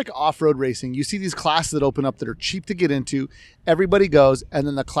makes it's just like off-road racing. You see these classes that open up that are cheap to get into. Everybody goes, and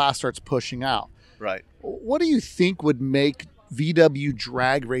then the class starts pushing out. Right. What do you think would make VW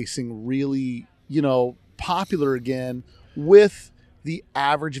drag racing really, popular again with the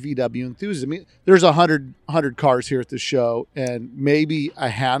average VW enthusiast? I mean, there's 100 cars here at the show, and maybe a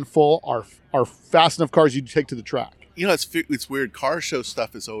handful are fast enough cars you'd take to the track. It's weird. Car show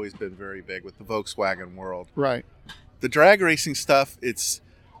stuff has always been very big with the Volkswagen world. Right. The drag racing stuff,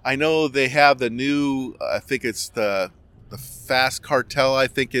 I know they have the new, I think it's the Fast Cartel, I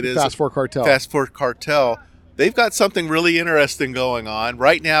think it is. Fast Four Cartel. Fast Four Cartel. They've got something really interesting going on.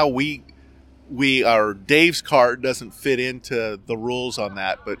 Right now, our Dave's car doesn't fit into the rules on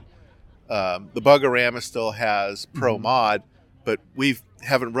that, but the Bugorama still has Pro Mod, but we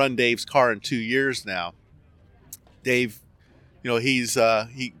haven't run Dave's car in 2 years now. Dave,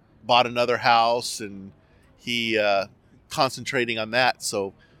 he bought another house and he concentrating on that,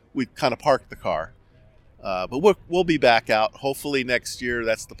 so we kind of parked the car. But we'll be back out hopefully next year.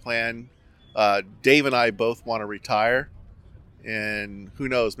 That's the plan. Dave and I both want to retire. And who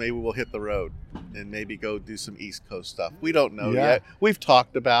knows, maybe we'll hit the road and maybe go do some East Coast stuff. We don't know yet. We've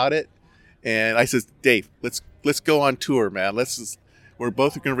talked about it. And I said, Dave, let's go on tour, man. We're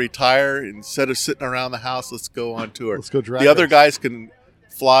both going to retire. Instead of sitting around the house, let's go on tour. Let's go drag The other race. guys can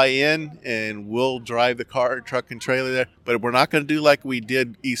fly in and we'll drive the car, truck, and trailer there. But we're not going to do like we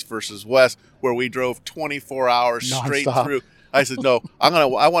did East versus West, where we drove 24 hours straight Nonstop. through. I said, no,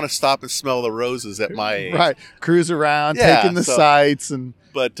 I want to stop and smell the roses at my age. Right. Cruise around, Yeah, taking the so- sights and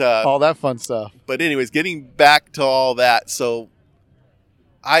But all that fun stuff. but anyways, getting back to all that, so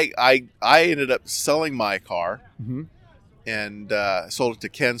I ended up selling my car Mhm. and sold it to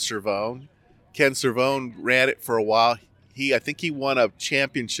Ken Servone. Ken Servone ran it for a while. I think he won a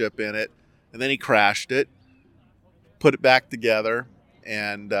championship in it, and then he crashed it, put it back together,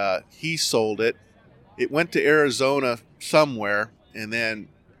 and he sold it. It went to Arizona somewhere, and then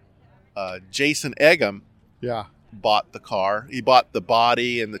Jason Eggum Yeah. bought the car. He bought the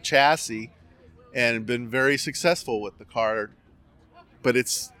body and the chassis and been very successful with the car. But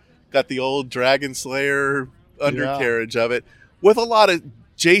it's got the old Dragon Slayer undercarriage of it with a lot of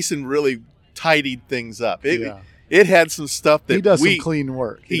Jason really tidied things up. It had some stuff that He does some clean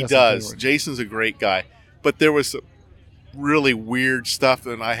work. He some does. clean work. Jason's a great guy. But there was some really weird stuff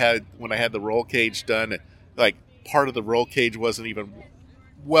when I had the roll cage done. Like part of the roll cage wasn't even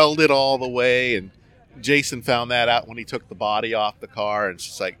welded all the way, and Jason found that out when he took the body off the car, and it's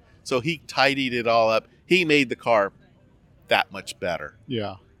just like, so he tidied it all up. He made the car that much better,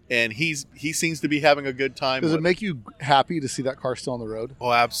 Yeah. and he seems to be having a good time. Does it with make you happy to see that car still on the road?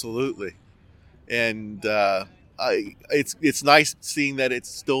 Oh, absolutely. And it's nice seeing that it's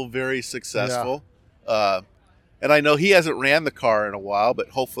still very successful. And I know he hasn't ran the car in a while, but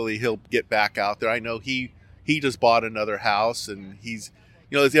hopefully he'll get back out there. I know he just bought another house, and he's,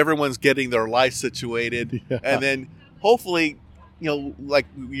 as everyone's getting their life situated, and then hopefully, like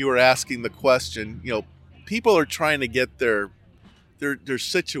you were asking the question, people are trying to get their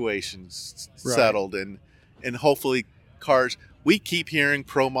situations settled, and hopefully cars. We keep hearing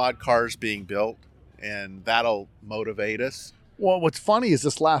pro mod cars being built, and that'll motivate us. Well, what's funny is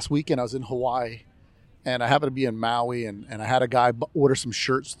this last weekend I was in Hawaii, and I happened to be in Maui, and I had a guy order some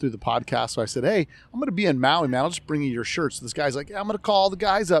shirts through the podcast. So I said, hey, I'm going to be in Maui, man. I'll just bring you your shirts. So this guy's like, yeah, I'm going to call the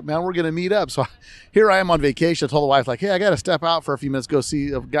guys up, man. We're going to meet up. So here I am on vacation. I told the wife, like, hey, I got to step out for a few minutes, go see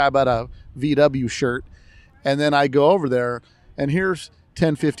a guy about a VW shirt. And then I go over there, and here's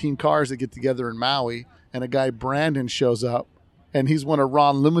 10, 15 cars that get together in Maui, and a guy, Brandon, shows up, and he's one of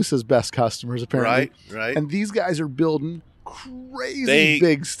Ron Loomis's best customers, apparently. Right. And these guys are building crazy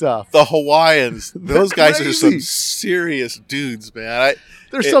big stuff. The Hawaiians, those guys are some crazy. serious dudes, man.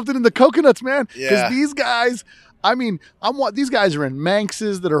 There's something in the coconuts, man. Because Yeah. these guys, these guys are in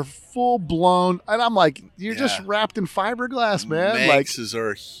Manxes that are full blown, and I'm like, you're just Yeah. wrapped in fiberglass, man. Manxes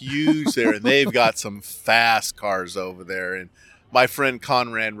are huge there, and they've got some fast cars over there. And my friend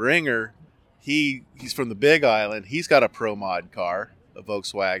Conrad Ringer, he's from the Big Island. He's got a Pro Mod car, a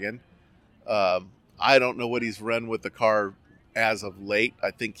Volkswagen. I don't know what he's run with the car as of late.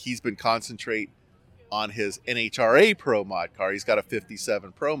 I think he's been concentrate on his NHRA Pro Mod car. He's got a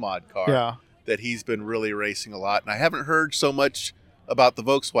 57 Pro Mod car Yeah. that he's been really racing a lot. And I haven't heard so much about the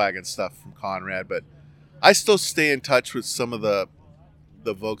Volkswagen stuff from Conrad, but I still stay in touch with some of the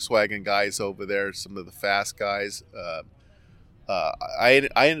Volkswagen guys over there, some of the fast guys. I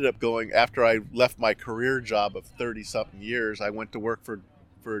ended up going, after I left my career job of 30-something years, I went to work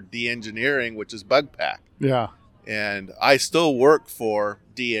for D-Engineering, which is Bugpack. Yeah. And I still work for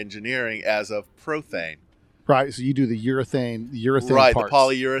D-Engineering as of Prothane. Right. So you do the urethane Right, parts. the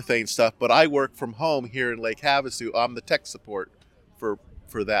polyurethane stuff. But I work from home here in Lake Havasu. I'm the tech support for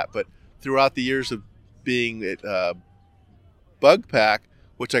that. But throughout the years of being at Bugpack,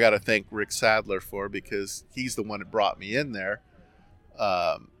 which I got to thank Rick Sadler for, because he's the one that brought me in there,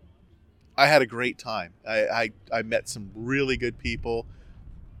 I had a great time. I met some really good people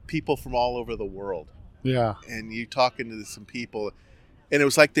from all over the world. Yeah. And you talking to some people, and it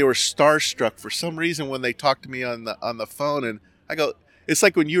was like they were starstruck for some reason when they talked to me on the phone. And I go, it's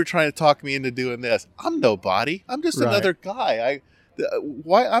like when you were trying to talk me into doing this. I'm nobody. I'm just Right. another guy.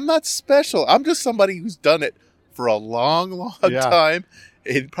 Why? I'm not special. I'm just somebody who's done it for a long Yeah. time.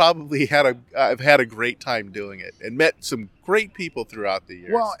 And probably I've had a great time doing it, and met some great people throughout the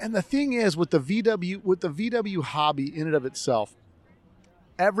years. Well, and the thing is, with the VW hobby in and of itself,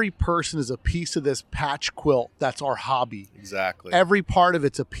 every person is a piece of this patch quilt. That's our hobby. exactly. Every part of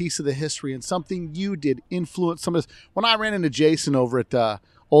it's a piece of the history, and something you did influenced some of this. When I ran into Jason over at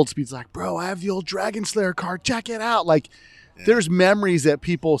Old Speed's, like, bro, I have the old Dragon Slayer car. Check it out. Like, there's memories that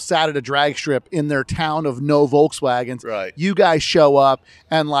people sat at a drag strip in their town of no Volkswagens. Right. You guys show up,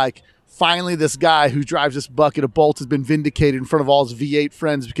 and like, finally this guy who drives this bucket of bolts has been vindicated in front of all his V8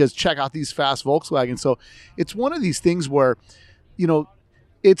 friends because check out these fast Volkswagens. So it's one of these things where,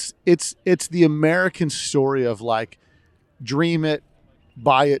 it's the American story of like, dream it,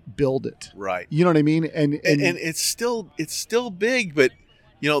 buy it, build it. Right. You know what I mean? And it's still big, but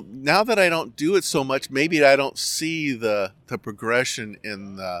now that I don't do it so much, maybe I don't see the progression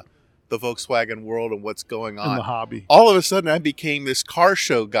in the Volkswagen world and what's going on. in the hobby. All of a sudden, I became this car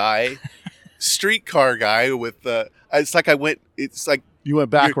show guy, street car guy with it's like you You went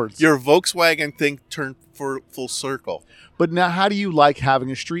backwards. Your Volkswagen thing turned full circle. But now, how do you like having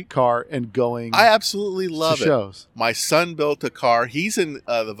a street car and going I absolutely love to it. shows? My son built a car. He's in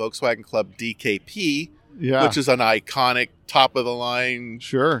the Volkswagen Club DKP, Yeah. which is an iconic, top of the line,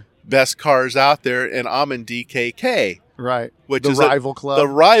 Sure. best cars out there. And I'm in DKK, Right. which the is rival club. the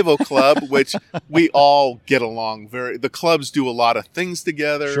rival club, which we all get along very. The clubs do a lot of things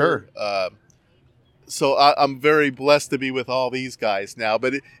together. Sure. So I'm very blessed to be with all these guys now.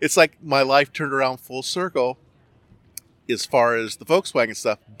 But it's like my life turned around full circle as far as the Volkswagen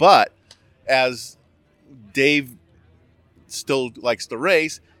stuff. But as Dave still likes to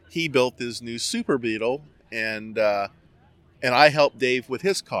race, he built his new Super Beetle, and I helped Dave with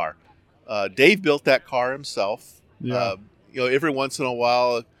his car. Dave built that car himself. Yeah. Every once in a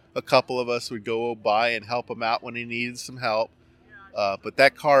while, a couple of us would go by and help him out when he needed some help. But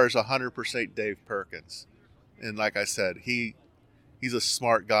that car is 100% Dave Perkins. And like I said, he's a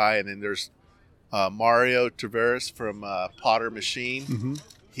smart guy. And then there's Mario Tavares from Potter Machine. Mm-hmm.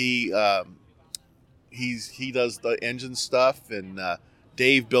 He does the engine stuff, and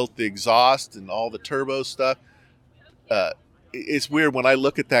Dave built the exhaust and all the turbo stuff. It's weird when I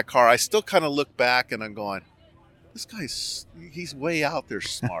look at that car. I still kind of look back and I'm going, this he's way out there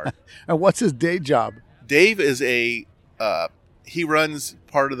smart. And what's his day job? Dave is he runs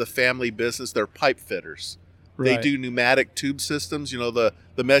part of the family business. They're pipe fitters. They Right. do pneumatic tube systems. The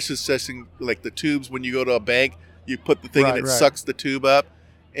mesh system, like the tubes when you go to a bank, you put the thing Right, and it right. sucks the tube up.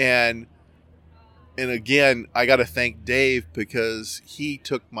 And again, I got to thank Dave because he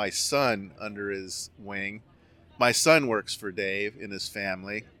took my son under his wing. My son works for Dave in his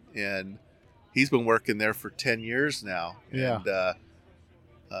family, and he's been working there for 10 years now. Yeah.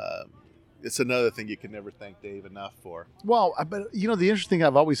 And it's another thing you can never thank Dave enough for. Well, but the interesting thing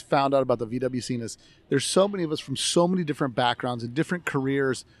I've always found out about the VW scene is there's so many of us from so many different backgrounds and different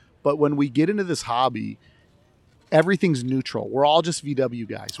careers. But when we get into this hobby, everything's neutral. We're all just VW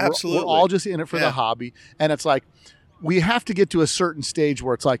guys. Absolutely. We're all just in it for Yeah. the hobby. And it's like, we have to get to a certain stage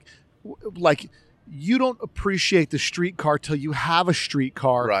where it's like you don't appreciate the street car till you have a street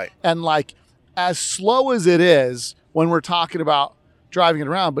car. Right. And like, as slow as it is when we're talking about driving it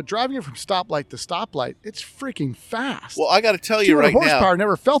around, but driving it from stoplight to stoplight, it's freaking fast. Well, I got to tell you 200 right horsepower now,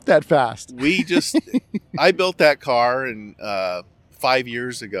 never felt that fast. I built that car 5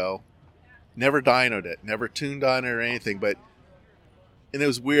 years ago. Never dynoed it, never tuned on it or anything. And it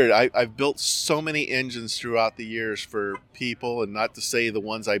was weird. I've built so many engines throughout the years for people, and not to say the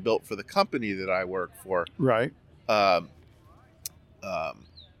ones I built for the company that I work for. Right.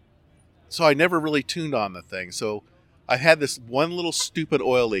 So I never really tuned on the thing. So I had this one little stupid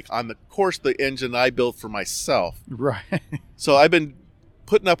oil leak on the engine I built for myself. Right. So I've been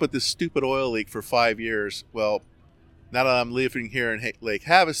putting up with this stupid oil leak for 5 years. Well, now that I'm living here in Lake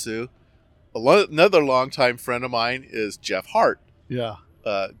Havasu, another longtime friend of mine is Jeff Hart. Yeah.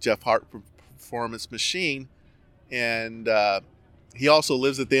 Jeff Hart from Performance Machine. And he also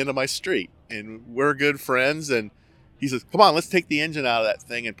lives at the end of my street. And we're good friends. And he says, come on, let's take the engine out of that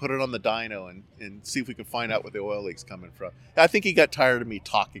thing and put it on the dyno and see if we can find out where the oil leak's coming from. I think he got tired of me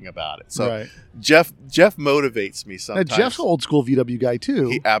talking about it. So Right. Jeff motivates me Now, sometimes. Jeff's an old school VW guy too.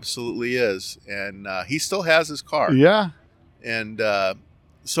 He absolutely is. And he still has his car. Yeah. And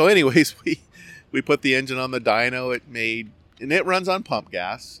so anyways, we put the engine on the dyno. And it runs on pump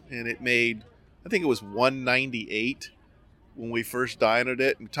gas. And it made, I think it was 198 when we first dynoed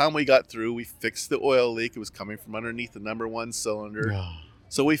it. And by the time we got through, we fixed the oil leak. It was coming from underneath the number one cylinder.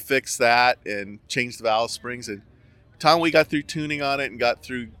 So we fixed that and changed the valve springs. And by the time we got through tuning on it and got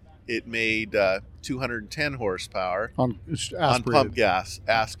through, it made 210 horsepower On on pump gas,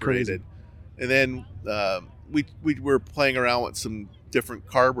 Crazy. aspirated. And then we were playing around with some different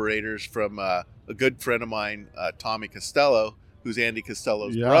carburetors from a good friend of mine, Tommy Costello, who's Andy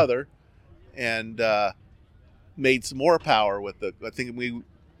Costello's Yeah. brother, and made some more power with it. I think by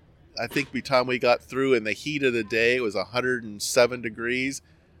the time we got through in the heat of the day, it was 107 degrees,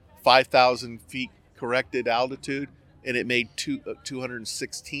 5,000 feet corrected altitude, and it made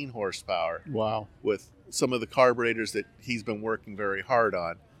 216 horsepower Wow. with some of the carburetors that he's been working very hard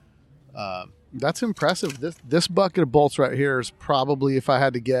on. That's impressive. This bucket of bolts right here is probably, if I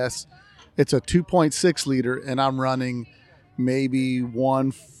had to guess, it's a 2.6 liter, and I'm running maybe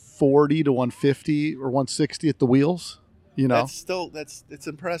 140 to 150 or 160 at the wheels. You know, It's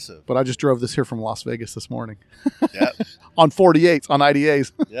impressive. but I just drove this here from Las Vegas this morning Yeah, on 48s on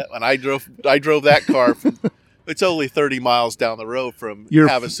IDAs. yeah. And I drove that car. It's only 30 miles down the road from You're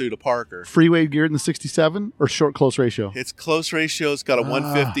Havasu to Parker. Freeway geared in the 67 or short close ratio. It's close ratio. It's got a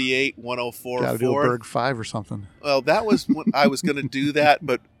 158, 104 Got to do a Ford. Berg 5 or something. Well, that was when I was going to do that,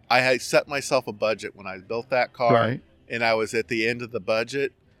 but I had set myself a budget when I built that car, Right. and I was at the end of the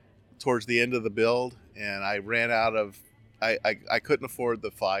budget, towards the end of the build, and I ran out of. I couldn't afford the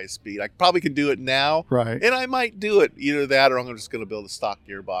 5-speed. I probably could do it now, Right. and I might do it. Either that, or I'm just going to build a stock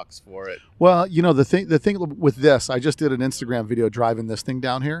gearbox for it. Well, the thing with this, I just did an Instagram video driving this thing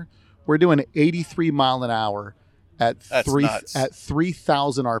down here. We're doing 83 mile an hour at That's nuts.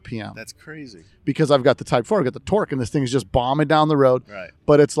 3,000 RPM That's crazy. because I've got the Type 4, I've got the torque, and this thing is just bombing down the road. Right.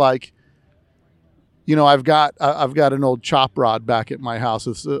 But it's like, I've got an old chop rod back at my house.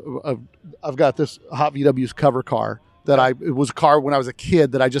 I've got this Hot VW's cover car that it was a car when I was a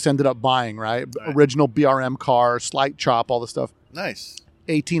kid that I just ended up buying, right? Original BRM car, slight chop, all the stuff. Nice.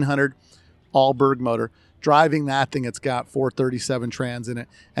 1800 Allberg motor. Driving that thing, it's got 437 trans in it,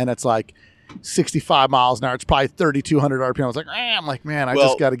 and it's like 65 miles an hour. It's probably 3,200 RPM. I was like, I'm like, man, I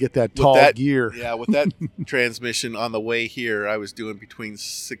just got to get that tall gear. Yeah, with that transmission on the way here, I was doing between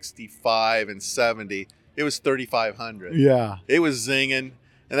 65 and 70. It was 3,500. Yeah. It was zinging.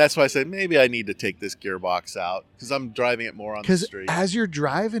 And that's why I said, maybe I need to take this gearbox out because I'm driving it more on the street. Because as you're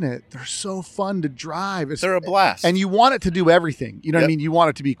driving it, they're so fun to drive. They're a blast. And you want it to do everything. You know what I Yep. mean? You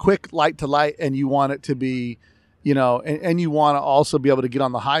want it to be quick, light to light, and you want it to be, and you want to also be able to get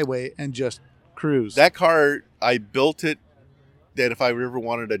on the highway and just cruise. That car, I built it that if I ever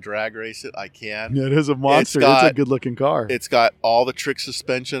wanted to drag race it, I can. Yeah, it is a monster. It's a good-looking car. It's got all the trick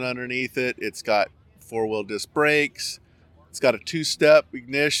suspension underneath it. It's got 4-wheel disc brakes. It's got a 2-step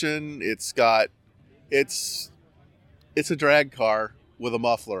ignition. It's a drag car with a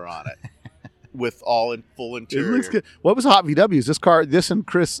muffler on it, with all in full It interior. looks good. What was Hot VW's? This car, this and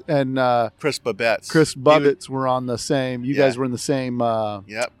Chris Babette's. Chris Bubbets were on the same. You Yeah. guys were in the same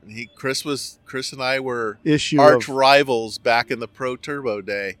Yep. Chris and I were issue. arch rivals back in the Pro Turbo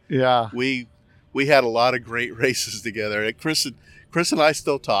day. Yeah. We had a lot of great races together. And Chris and I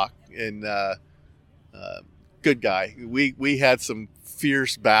still talk, and good guy. We had some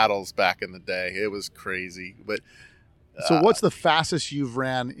fierce battles back in the day. It was crazy. But So what's the fastest you've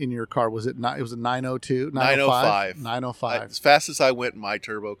ran in your car? Was it it was a 902? 905. 905. As fast as I went in my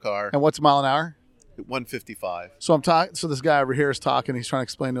turbo car, And what's mile an hour? 155. So I'm talking. So this guy over here is talking. He's trying to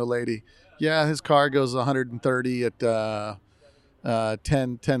explain to a lady. Yeah, his car goes 130 at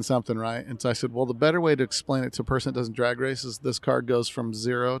 10 something, right? And so I said, well, the better way to explain it to a person that doesn't drag race is this car goes from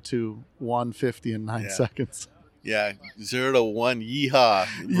 0 to 150 in 9 seconds. Yeah, 0 to 1, yeehaw,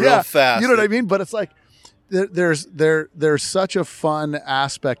 real fast. You know what I mean? But it's like there's such a fun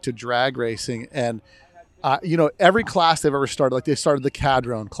aspect to drag racing, and every class they've ever started, like they started the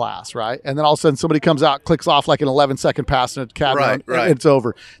Cadron class, right? And then all of a sudden somebody comes out, clicks off like an 11-second pass in a Cadron, Right. and it's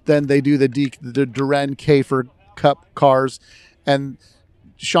over. Then they do the Duran Kafer Cup cars, and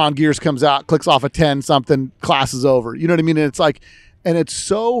Sean Gears comes out, clicks off a 10-something, class is over. You know what I mean? And it's like, and it's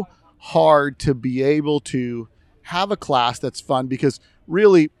so hard to be able to have a class that's fun, because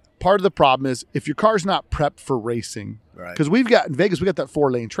really part of the problem is if your car's not prepped for racing, Right. because we've got in Vegas, we got that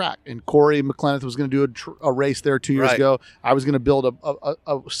 4-lane track, and Corey McLennan was going to do a race there 2 years Right. ago. I was going to build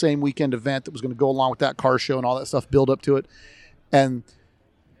a same weekend event that was going to go along with that car show and all that stuff, build up to it. And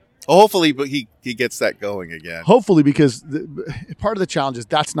Hopefully, but he gets that going again. hopefully, because part of the challenge is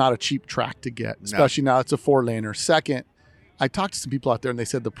that's not a cheap track to get, especially now it's a 4-laner. Second, I talked to some people out there, and they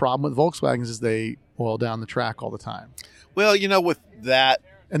said the problem with Volkswagens is they oil down the track all the time. Well, with that,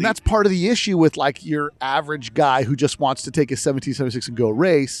 And that's part of the issue with like your average guy who just wants to take his 1776 and go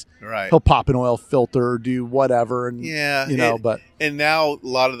race. right? He'll pop an oil filter, do whatever, and Yeah, but and now a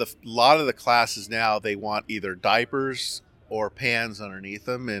lot of the classes now they want either diapers or pans underneath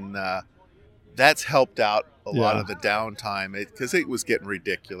them, and that's helped out a lot of the downtime because it was getting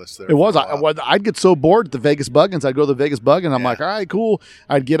ridiculous there. it was. for a while. I'd get so bored at the Vegas Buggins. I'd go to the Vegas Bug, and I'm Yeah. like, all right, cool.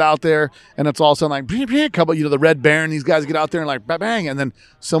 I'd get out there, and it's all of a sudden like, bing, bing, a couple, the Red Baron. These guys get out there and like, bang, bang, and then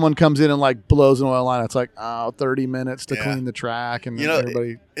someone comes in and like blows an oil line. It's like, 30 minutes to Yeah. clean the track, and You know,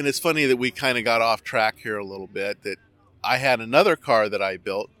 everybody. And it's funny that we kind of got off track here a little bit. That I had another car that I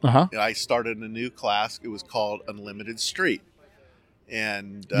built. Uh-huh. And I started a new class. It was called Unlimited Street,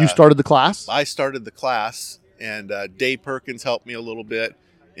 and You started the class? I started the class, and Dave Perkins helped me a little bit.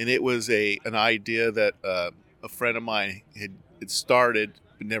 And it was an idea that a friend of mine had started,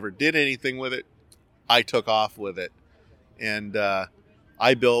 but never did anything with it. I took off with it, and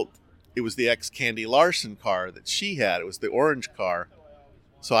I built. It was the ex-Candy Larson car that she had. It was the orange car.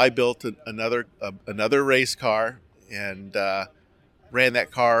 So I built another race car and ran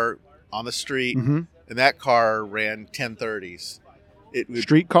that car on the street, Mhm. and that car ran 1030s.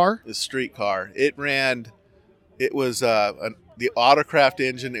 Street car? The street car. It was the Autocraft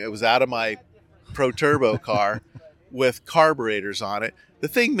engine. It was out of my Pro Turbo car, with carburetors on it. The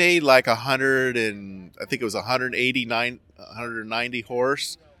thing made like 100 and I think it was 190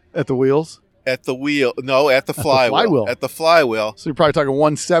 horse At the wheels? at the wheel. No, at the flywheel. At the flywheel. So you're probably talking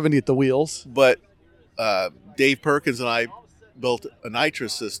 170 at the wheels. But Dave Perkins and I built a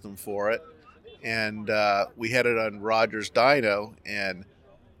nitrous system for it, and we had it on Rogers dyno, and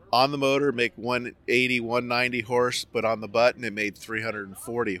on the motor it made 180, 190 horse, but on the button it made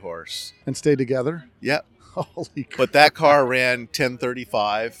 340 horse. And stay together? Yep. Holy crap. But that car ran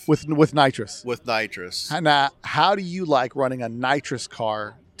 1035 With nitrous. with nitrous. Now, how do you like running a nitrous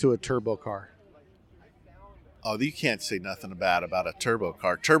car to a turbo car? Oh, you can't say nothing bad about a turbo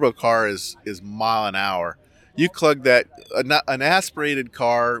car. Turbo car is mile an hour. You plug that an aspirated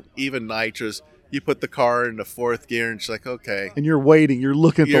car, even nitrous. You put the car into fourth gear, and it's like, okay, And you're waiting. You're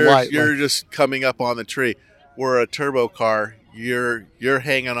looking at the light. You're like, just coming up on the tree. Where a turbo car, you're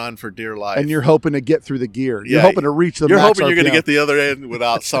hanging on for dear life, and you're hoping to get through the gear. You're Yeah, hoping to reach the You're max hoping you're going to RPM. get the other end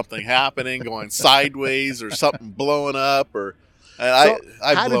without something happening, going sideways or something blowing up. Or and So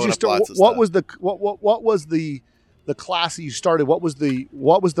I've how blown did you up start? lots of What stuff. was the class that you started? What was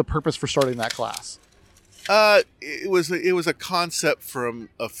the purpose for starting that class? It was a concept from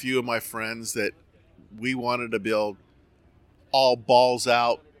a few of my friends that we wanted to build all balls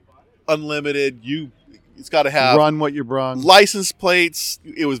out, unlimited. It's got to have Run what you brung. license plates.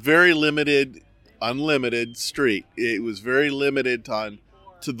 It was very limited, unlimited street. It was very limited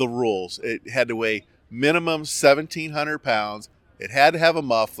to the rules. It had to weigh minimum 1,700 pounds. It had to have a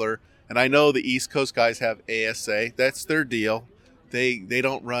muffler. And I know the East Coast guys have ASA. That's their deal. They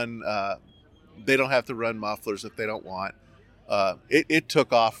don't run. They don't have to run mufflers if they don't want. It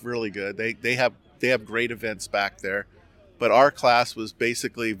took off really good. They have great events back there, but our class was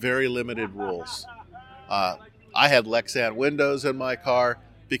basically very limited rules. I had Lexan windows in my car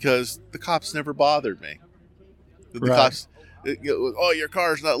because the cops never bothered me. The Right. cops, oh, your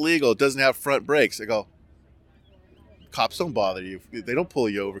car's not legal. It doesn't have front brakes. I go, cops don't bother you. They don't pull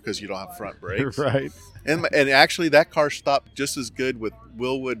you over because you don't have front brakes. Right. And actually, that car stopped just as good with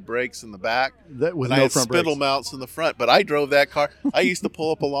Willwood brakes in the back. That with And I no had front spindle brakes. mounts in the front. But I drove that car. I used to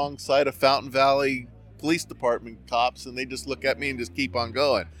pull up alongside a Fountain Valley Police Department cops, and they just look at me and just keep on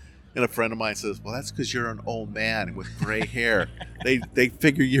going. And a friend of mine says, "Well, that's because you're an old man with gray hair. They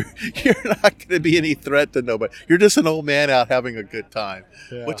figure you're not going to be any threat to nobody. You're just an old man out having a good time,"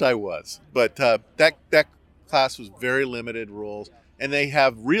 Yeah. which I was. But that class was very limited rules, and they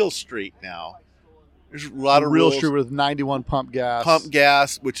have real street now. There's a lot of real rules. street with 91 pump gas. Pump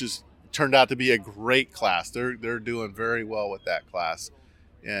gas, which is turned out to be a great class. They're doing very well with that class,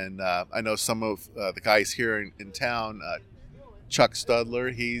 and I know some of the guys here in town. Chuck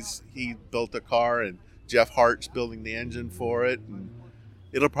Studler, he built a car, and Jeff Hart's building the engine for it, and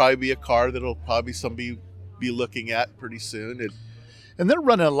it'll probably be a car that'll probably somebody be looking at pretty soon. And they're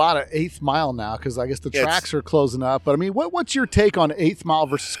running a lot of 8th mile now because I guess the It's- tracks are closing up. But I mean, what's your take on 8th mile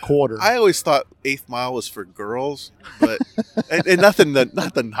versus quarter? I always thought 8th mile was for girls, but and nothing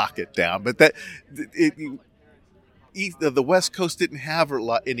not to knock it down, but that the West Coast didn't have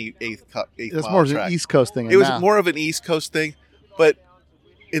any eighth It's mile more of track. an East Coast thing. It was now. more of an East Coast thing, but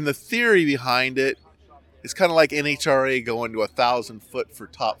in the theory behind it, it's kind of like NHRA going to 1,000 foot for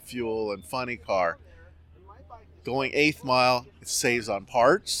top fuel and funny car. Going 8th mile, it saves on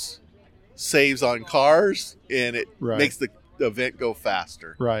parts, saves on cars, and it Right. makes the event go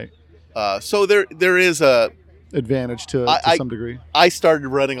faster. right So there is a. advantage to I- some degree. I started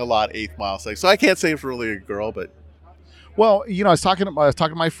running a lot 8th mile, so I can't say it's really a girl, but Well, you know, I was talking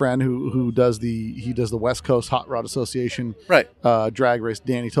to my friend who does the West Coast Hot Rod Association right, drag race,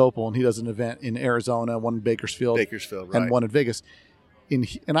 Danny Topol, and he does an event in Arizona, one in Bakersfield, Bakersfield, right? and one in Vegas.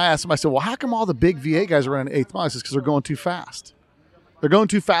 And I asked him, I said, well, how come all the big V8 guys are running 8th mile? He says, because they're going too fast. They're going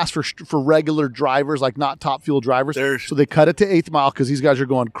too fast for regular drivers, like not top fuel drivers. So they cut it to 8th mile because these guys are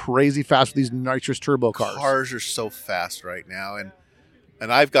going crazy fast with these nitrous turbo cars. Cars are so fast right now, and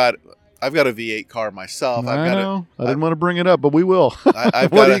I've got a V8 car myself. I know. I didn't want to bring it up, but we will.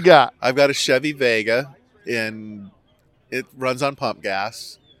 I've What got do you got? I've got a Chevy Vega, and it runs on pump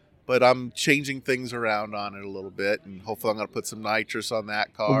gas, but I'm changing things around on it a little bit, and hopefully I'm going to put some nitrous on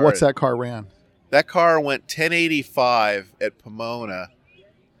that car. What's that car ran? That car went 1085 at Pomona,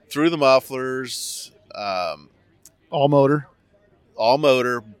 through the mufflers, All motor. all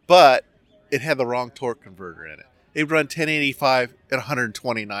motor, but it had the wrong torque converter in it. It would run 1085 at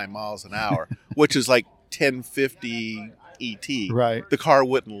 129 miles an hour, which is like 1050 ET. Right. The car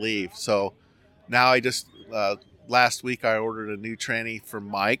wouldn't leave. So now I just, last week I ordered a new tranny from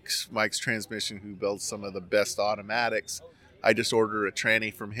Mike's Transmission, who builds some of the best automatics. I just ordered a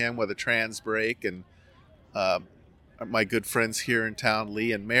tranny from him with a trans brake, and my good friends here in town,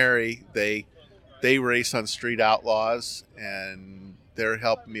 Lee and Mary, they race on Street Outlaws, and they're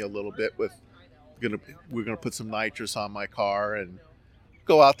helping me a little bit with. We're gonna put some nitrous on my car and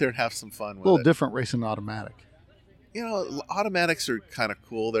go out there and have some fun with A little it. different racing automatic. Automatics are kind of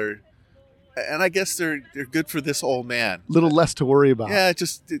cool. And I guess they're good for this old man. A little less to worry about. Yeah,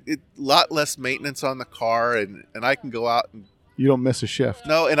 just a lot less maintenance on the car, and I can go out and. You don't miss a shift.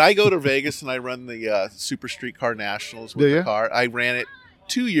 No, and I go to Vegas and I run the Super Street Car Nationals with Do the ya? car. I ran it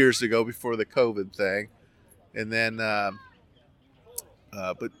 2 years ago before the COVID thing, and then,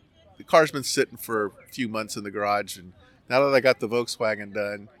 but the car's been sitting for a few months in the garage, and now that I got the Volkswagen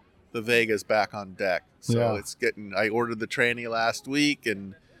done, the Vega's back on deck. So Yeah. it's getting. I ordered the tranny last week,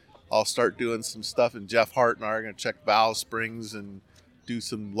 and I'll start doing some stuff. And Jeff Hart and I are going to check valve springs and do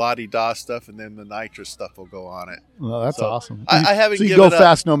some la-di-da stuff, and then the nitrous stuff will go on it. Well, that's So, awesome. I haven't So you given go up.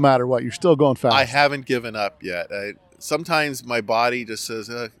 fast no matter what. You're still going fast. I haven't given up yet. Sometimes my body just says,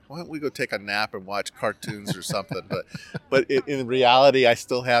 "Why don't we go take a nap and watch cartoons or something?" But in reality, I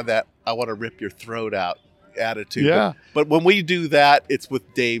still have that "I want to rip your throat out" attitude. Yeah. But when we do that, it's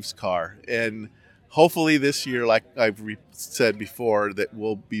with Dave's car, and hopefully this year, like I've said before, that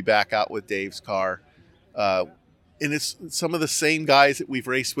we'll be back out with Dave's car. And it's some of the same guys that we've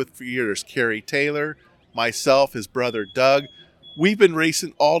raced with for years. Kerry Taylor, myself, his brother Doug. We've been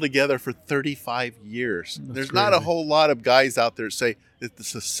racing all together for 35 years. That's There's not a crazy. whole lot of guys out there that say that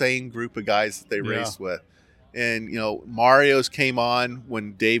it's the same group of guys that they Yeah. race with. And, Mario's came on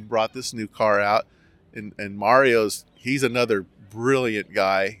when Dave brought this new car out. And Mario's, he's another brilliant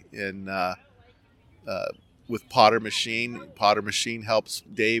guy with Potter Machine. Potter Machine helps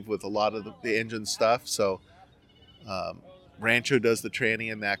Dave with a lot of the engine stuff. So Rancho does the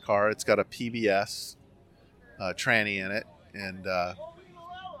tranny in that car. It's got a PBS tranny in it, and the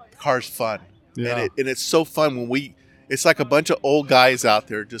car's fun. Yeah. And it's so fun when it's like a bunch of old guys out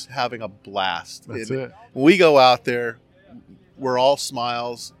there just having a blast. That's And it. when we go out there, we're all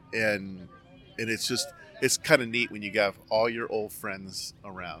smiles, and it's kind of neat when you have all your old friends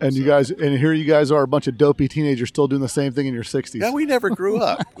around. And here you guys are, a bunch of dopey teenagers still doing the same thing in your 60s. Yeah, we never grew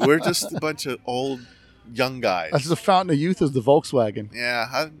up. We're just a bunch of old young guys. That's the fountain of youth is the Volkswagen.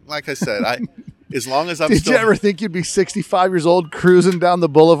 Yeah, like I said, as long as I'm Did still. you ever think you'd be 65 years old cruising down the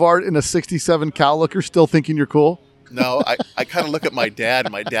boulevard in a 67 Cowlooker still thinking you're cool? No, I kind of look at my dad,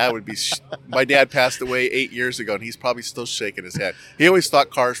 and my dad would be. My dad passed away 8 years ago, and he's probably still shaking his head. He always thought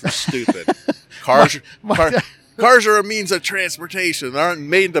cars were stupid. Cars are a means of transportation. They aren't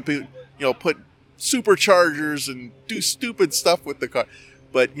made to put superchargers and do stupid stuff with the car.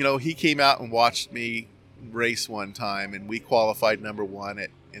 But he came out and watched me race one time, and we qualified number one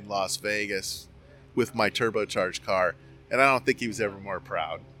in Las Vegas with my turbocharged car, and I don't think he was ever more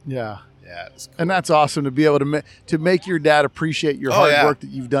proud. Yeah. Yeah, it was cool. And that's awesome to be able to make your dad appreciate your hard yeah. work that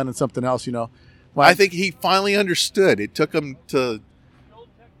you've done in something else, Well, I think he finally understood. It took him to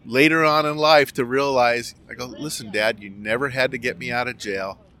later on in life to realize, I go, listen, Dad, you never had to get me out of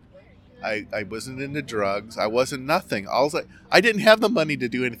jail. I wasn't into drugs. I wasn't nothing. I didn't have the money to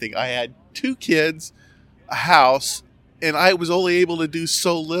do anything. I had 2 kids, a house, and I was only able to do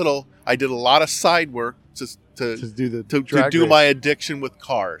so little. I did a lot of side work to do my addiction with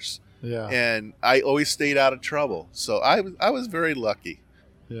cars. Yeah. And I always stayed out of trouble. So I was very lucky.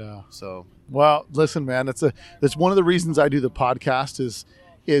 Yeah. So Well, listen, man, that's one of the reasons I do the podcast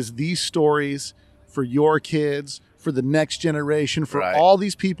is these stories for your kids, for the next generation, for Right. all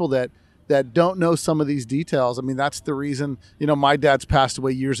these people that don't know some of these details. I mean, that's the reason, my dad's passed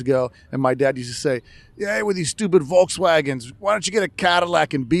away years ago, and my dad used to say, "Yeah, with these stupid Volkswagens, why don't you get a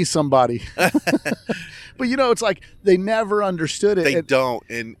Cadillac and be somebody?" But it's like they never understood it. they don't.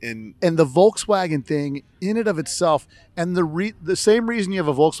 And And the Volkswagen thing in and of itself, and the same reason you have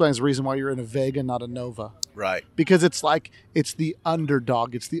a Volkswagen is the reason why you're in a Vega, not a Nova. right. Because it's the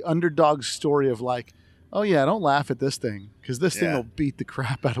underdog. It's the underdog story of like, oh yeah, don't laugh at this thing because this thing Yeah. will beat the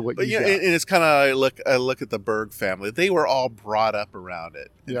crap out of what But you yeah, got. and it's kind of I look at the Berg family. They were all brought up around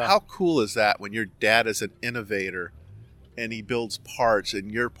it. And Yeah. how cool is that when your dad is an innovator and he builds parts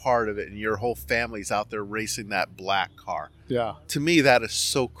and you're part of it and your whole family's out there racing that black car. Yeah. To me, that is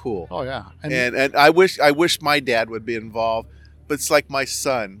so cool. Oh yeah. And I wish my dad would be involved. But it's like my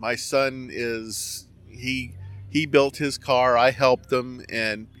son. My son is he built his car. I helped him,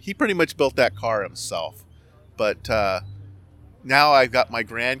 and he pretty much built that car himself. But now I've got my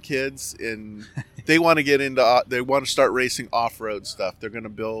grandkids, and they want to get into. They want to start racing off-road stuff. They're going to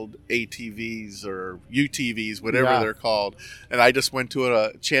build ATVs or UTVs, whatever Yeah. they're called. And I just went to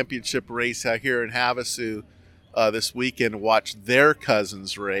a championship race out here in Havasu this weekend and watched their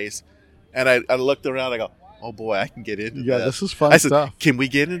cousins race. And I looked around. I go, oh boy, I can get into Yeah, this. this is fun I said, stuff. can we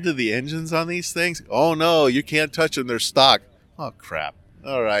get into the engines on these things? Oh no, you can't touch them. They're stock. Oh crap.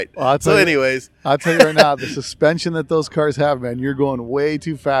 All right. Well, I'll So tell you- anyways, I'll tell you right now, the suspension that those cars have, man, you're going way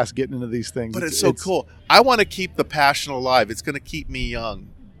too fast getting into these things. but it's so cool. I want to keep the passion alive. It's going to keep me young.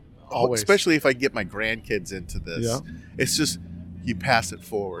 Always. Especially if I get my grandkids into this. Yeah. It's just, you pass it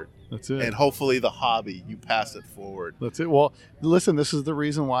forward. That's it. And hopefully the hobby, you pass it forward. That's it. Well, listen, this is the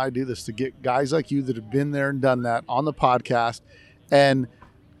reason why I do this, to get guys like you that have been there and done that on the podcast, and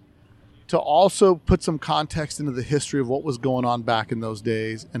to also put some context into the history of what was going on back in those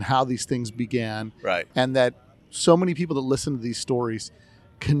days and how these things began. Right. And that so many people that listen to these stories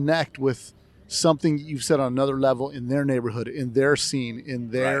connect with something you've said on another level in their neighborhood, in their scene,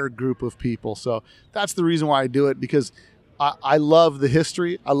 in their group of people. So that's the reason why I do it, because I love the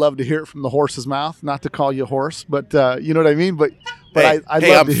history. I love to hear it from the horse's mouth. Not to call you a horse, but you know what I mean. But Hey, I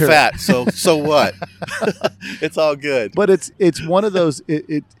hey, love I'm to hear fat, it. so what? It's all good. But it's one of those.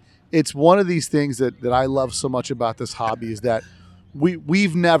 It's one of these things that I love so much about this hobby, is that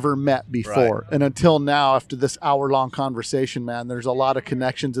we've never met before, and until now, after this hour-long conversation, man, there's a lot of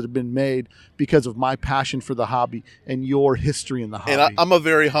connections that have been made because of my passion for the hobby and your history in the hobby. And I'm a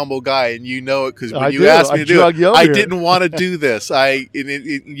very humble guy, and you know it, because when I you do. asked me I to do drug it, you over I here. didn't want to do this.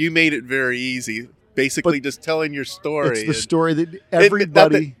 You made it very easy. Basically, just telling your story. it's the And story that it-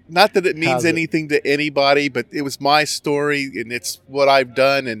 everybody. not that it means has it. anything to anybody, but it was my story, and it's what I've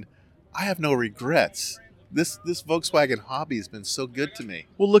done, and I have no regrets. This Volkswagen hobby has been so good to me.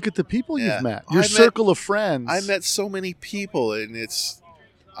 Well, look at the people Yeah. you've met. Your I met- circle of friends. I met so many people, and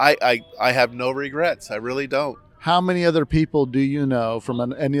I have no regrets. I really don't. How many other people do you know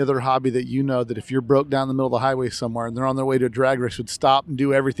from any other hobby that you know that if you're broke down the middle of the highway somewhere and they're on their way to a drag race would stop and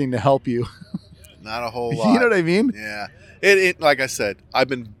do everything to help you? Not a whole You lot. know what I mean? Yeah. It like I said, I've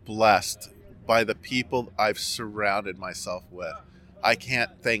been blessed by the people I've surrounded myself with. I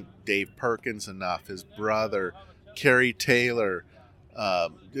can't thank Dave Perkins enough, his brother, Kerry Taylor,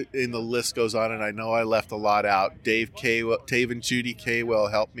 and the list goes on, and I know I left a lot out. Dave and Judy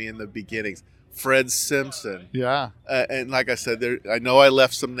Kaywell helped me in the beginnings. Fred Simpson. Yeah. And like I said, I know I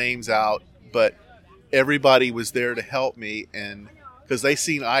left some names out, but everybody was there to help me, and because they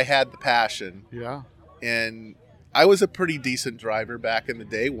seen I had the passion, Yeah. and I was a pretty decent driver back in the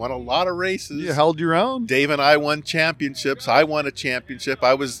day. Won a lot of races. You held your own. Dave and I won championships. I won a championship.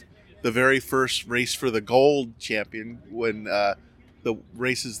 I was the very first race for the gold champion when the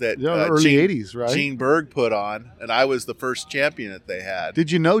races that Yeah, early Gene, 80s, right? Gene Berg put on, and I was the first champion that they had.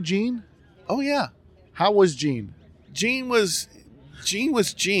 Did you know Gene? Oh yeah, How was Gene? Gene was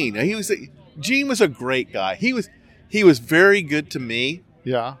Gene. Gene was a great guy. He was very good to me.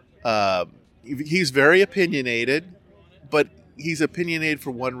 Yeah. He's very opinionated, but he's opinionated for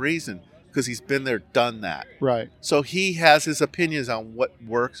one reason, because he's been there, done that. Right. So he has his opinions on what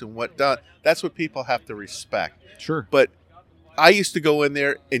works and what doesn't. That's what people have to respect. Sure. But I used to go in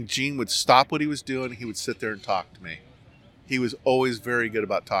there, and Gene would stop what he was doing, and he would sit there and talk to me. He was always very good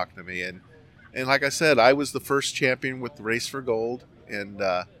about talking to me. And like I said, I was the first champion with the Race for Gold, and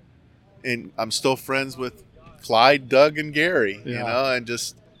I'm still friends with Clyde, Doug, and Gary, Yeah. you know, and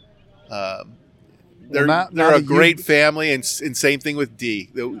just they're now a that great family, and same thing with Dee.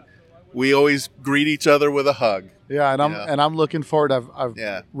 We always greet each other with a hug. Yeah, and I'm looking forward. I've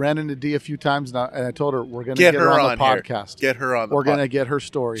Yeah. ran into Dee a few times now, and I told her we're going to Get get her her on on the here. podcast. Get her on the We're going to pod- get her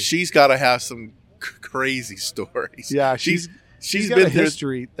story. She's got to have some crazy stories. Yeah, she's got been a through,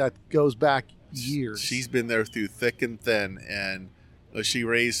 history that goes back years. She's been there through thick and thin, and she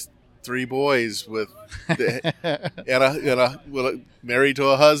raised 3 boys with married to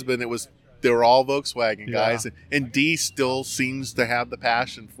a husband. They were all Volkswagen guys, and Dee still seems to have the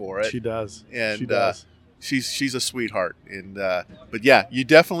passion for it. She does. And she does. she's a sweetheart. And but yeah, you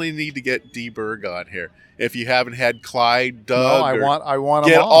definitely need to get Dee Berg on here if you haven't had Clyde, Doug. I want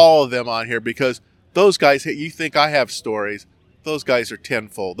get them all of them on here, because those guys. You think I have stories? Those guys are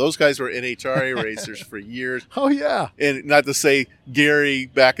tenfold. Those guys were NHRA racers for years. Oh yeah. And not to say Gary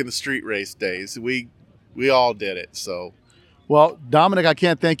back in the street race days. We all did it. So Well, Dominic, I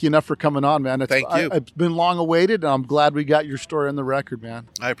can't thank you enough for coming on, man. Thank you. It's been long awaited, and I'm glad we got your story on the record, man.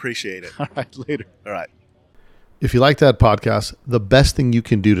 I appreciate it. All right, later. All right. If you like that podcast, the best thing you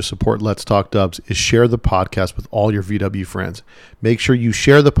can do to support Let's Talk Dubs is share the podcast with all your VW friends. Make sure you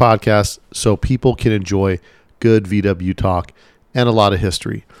share the podcast so people can enjoy good VW talk and a lot of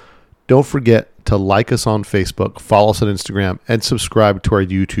history. Don't forget to like us on Facebook, follow us on Instagram, and subscribe to our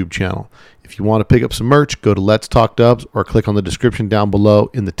YouTube channel. If you want to pick up some merch, go to Let's Talk Dubs or click on the description down below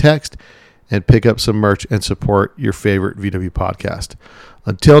in the text and pick up some merch and support your favorite VW podcast.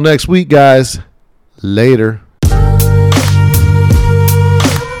 Until next week, guys. Later. A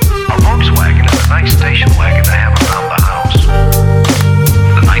Volkswagen is a nice station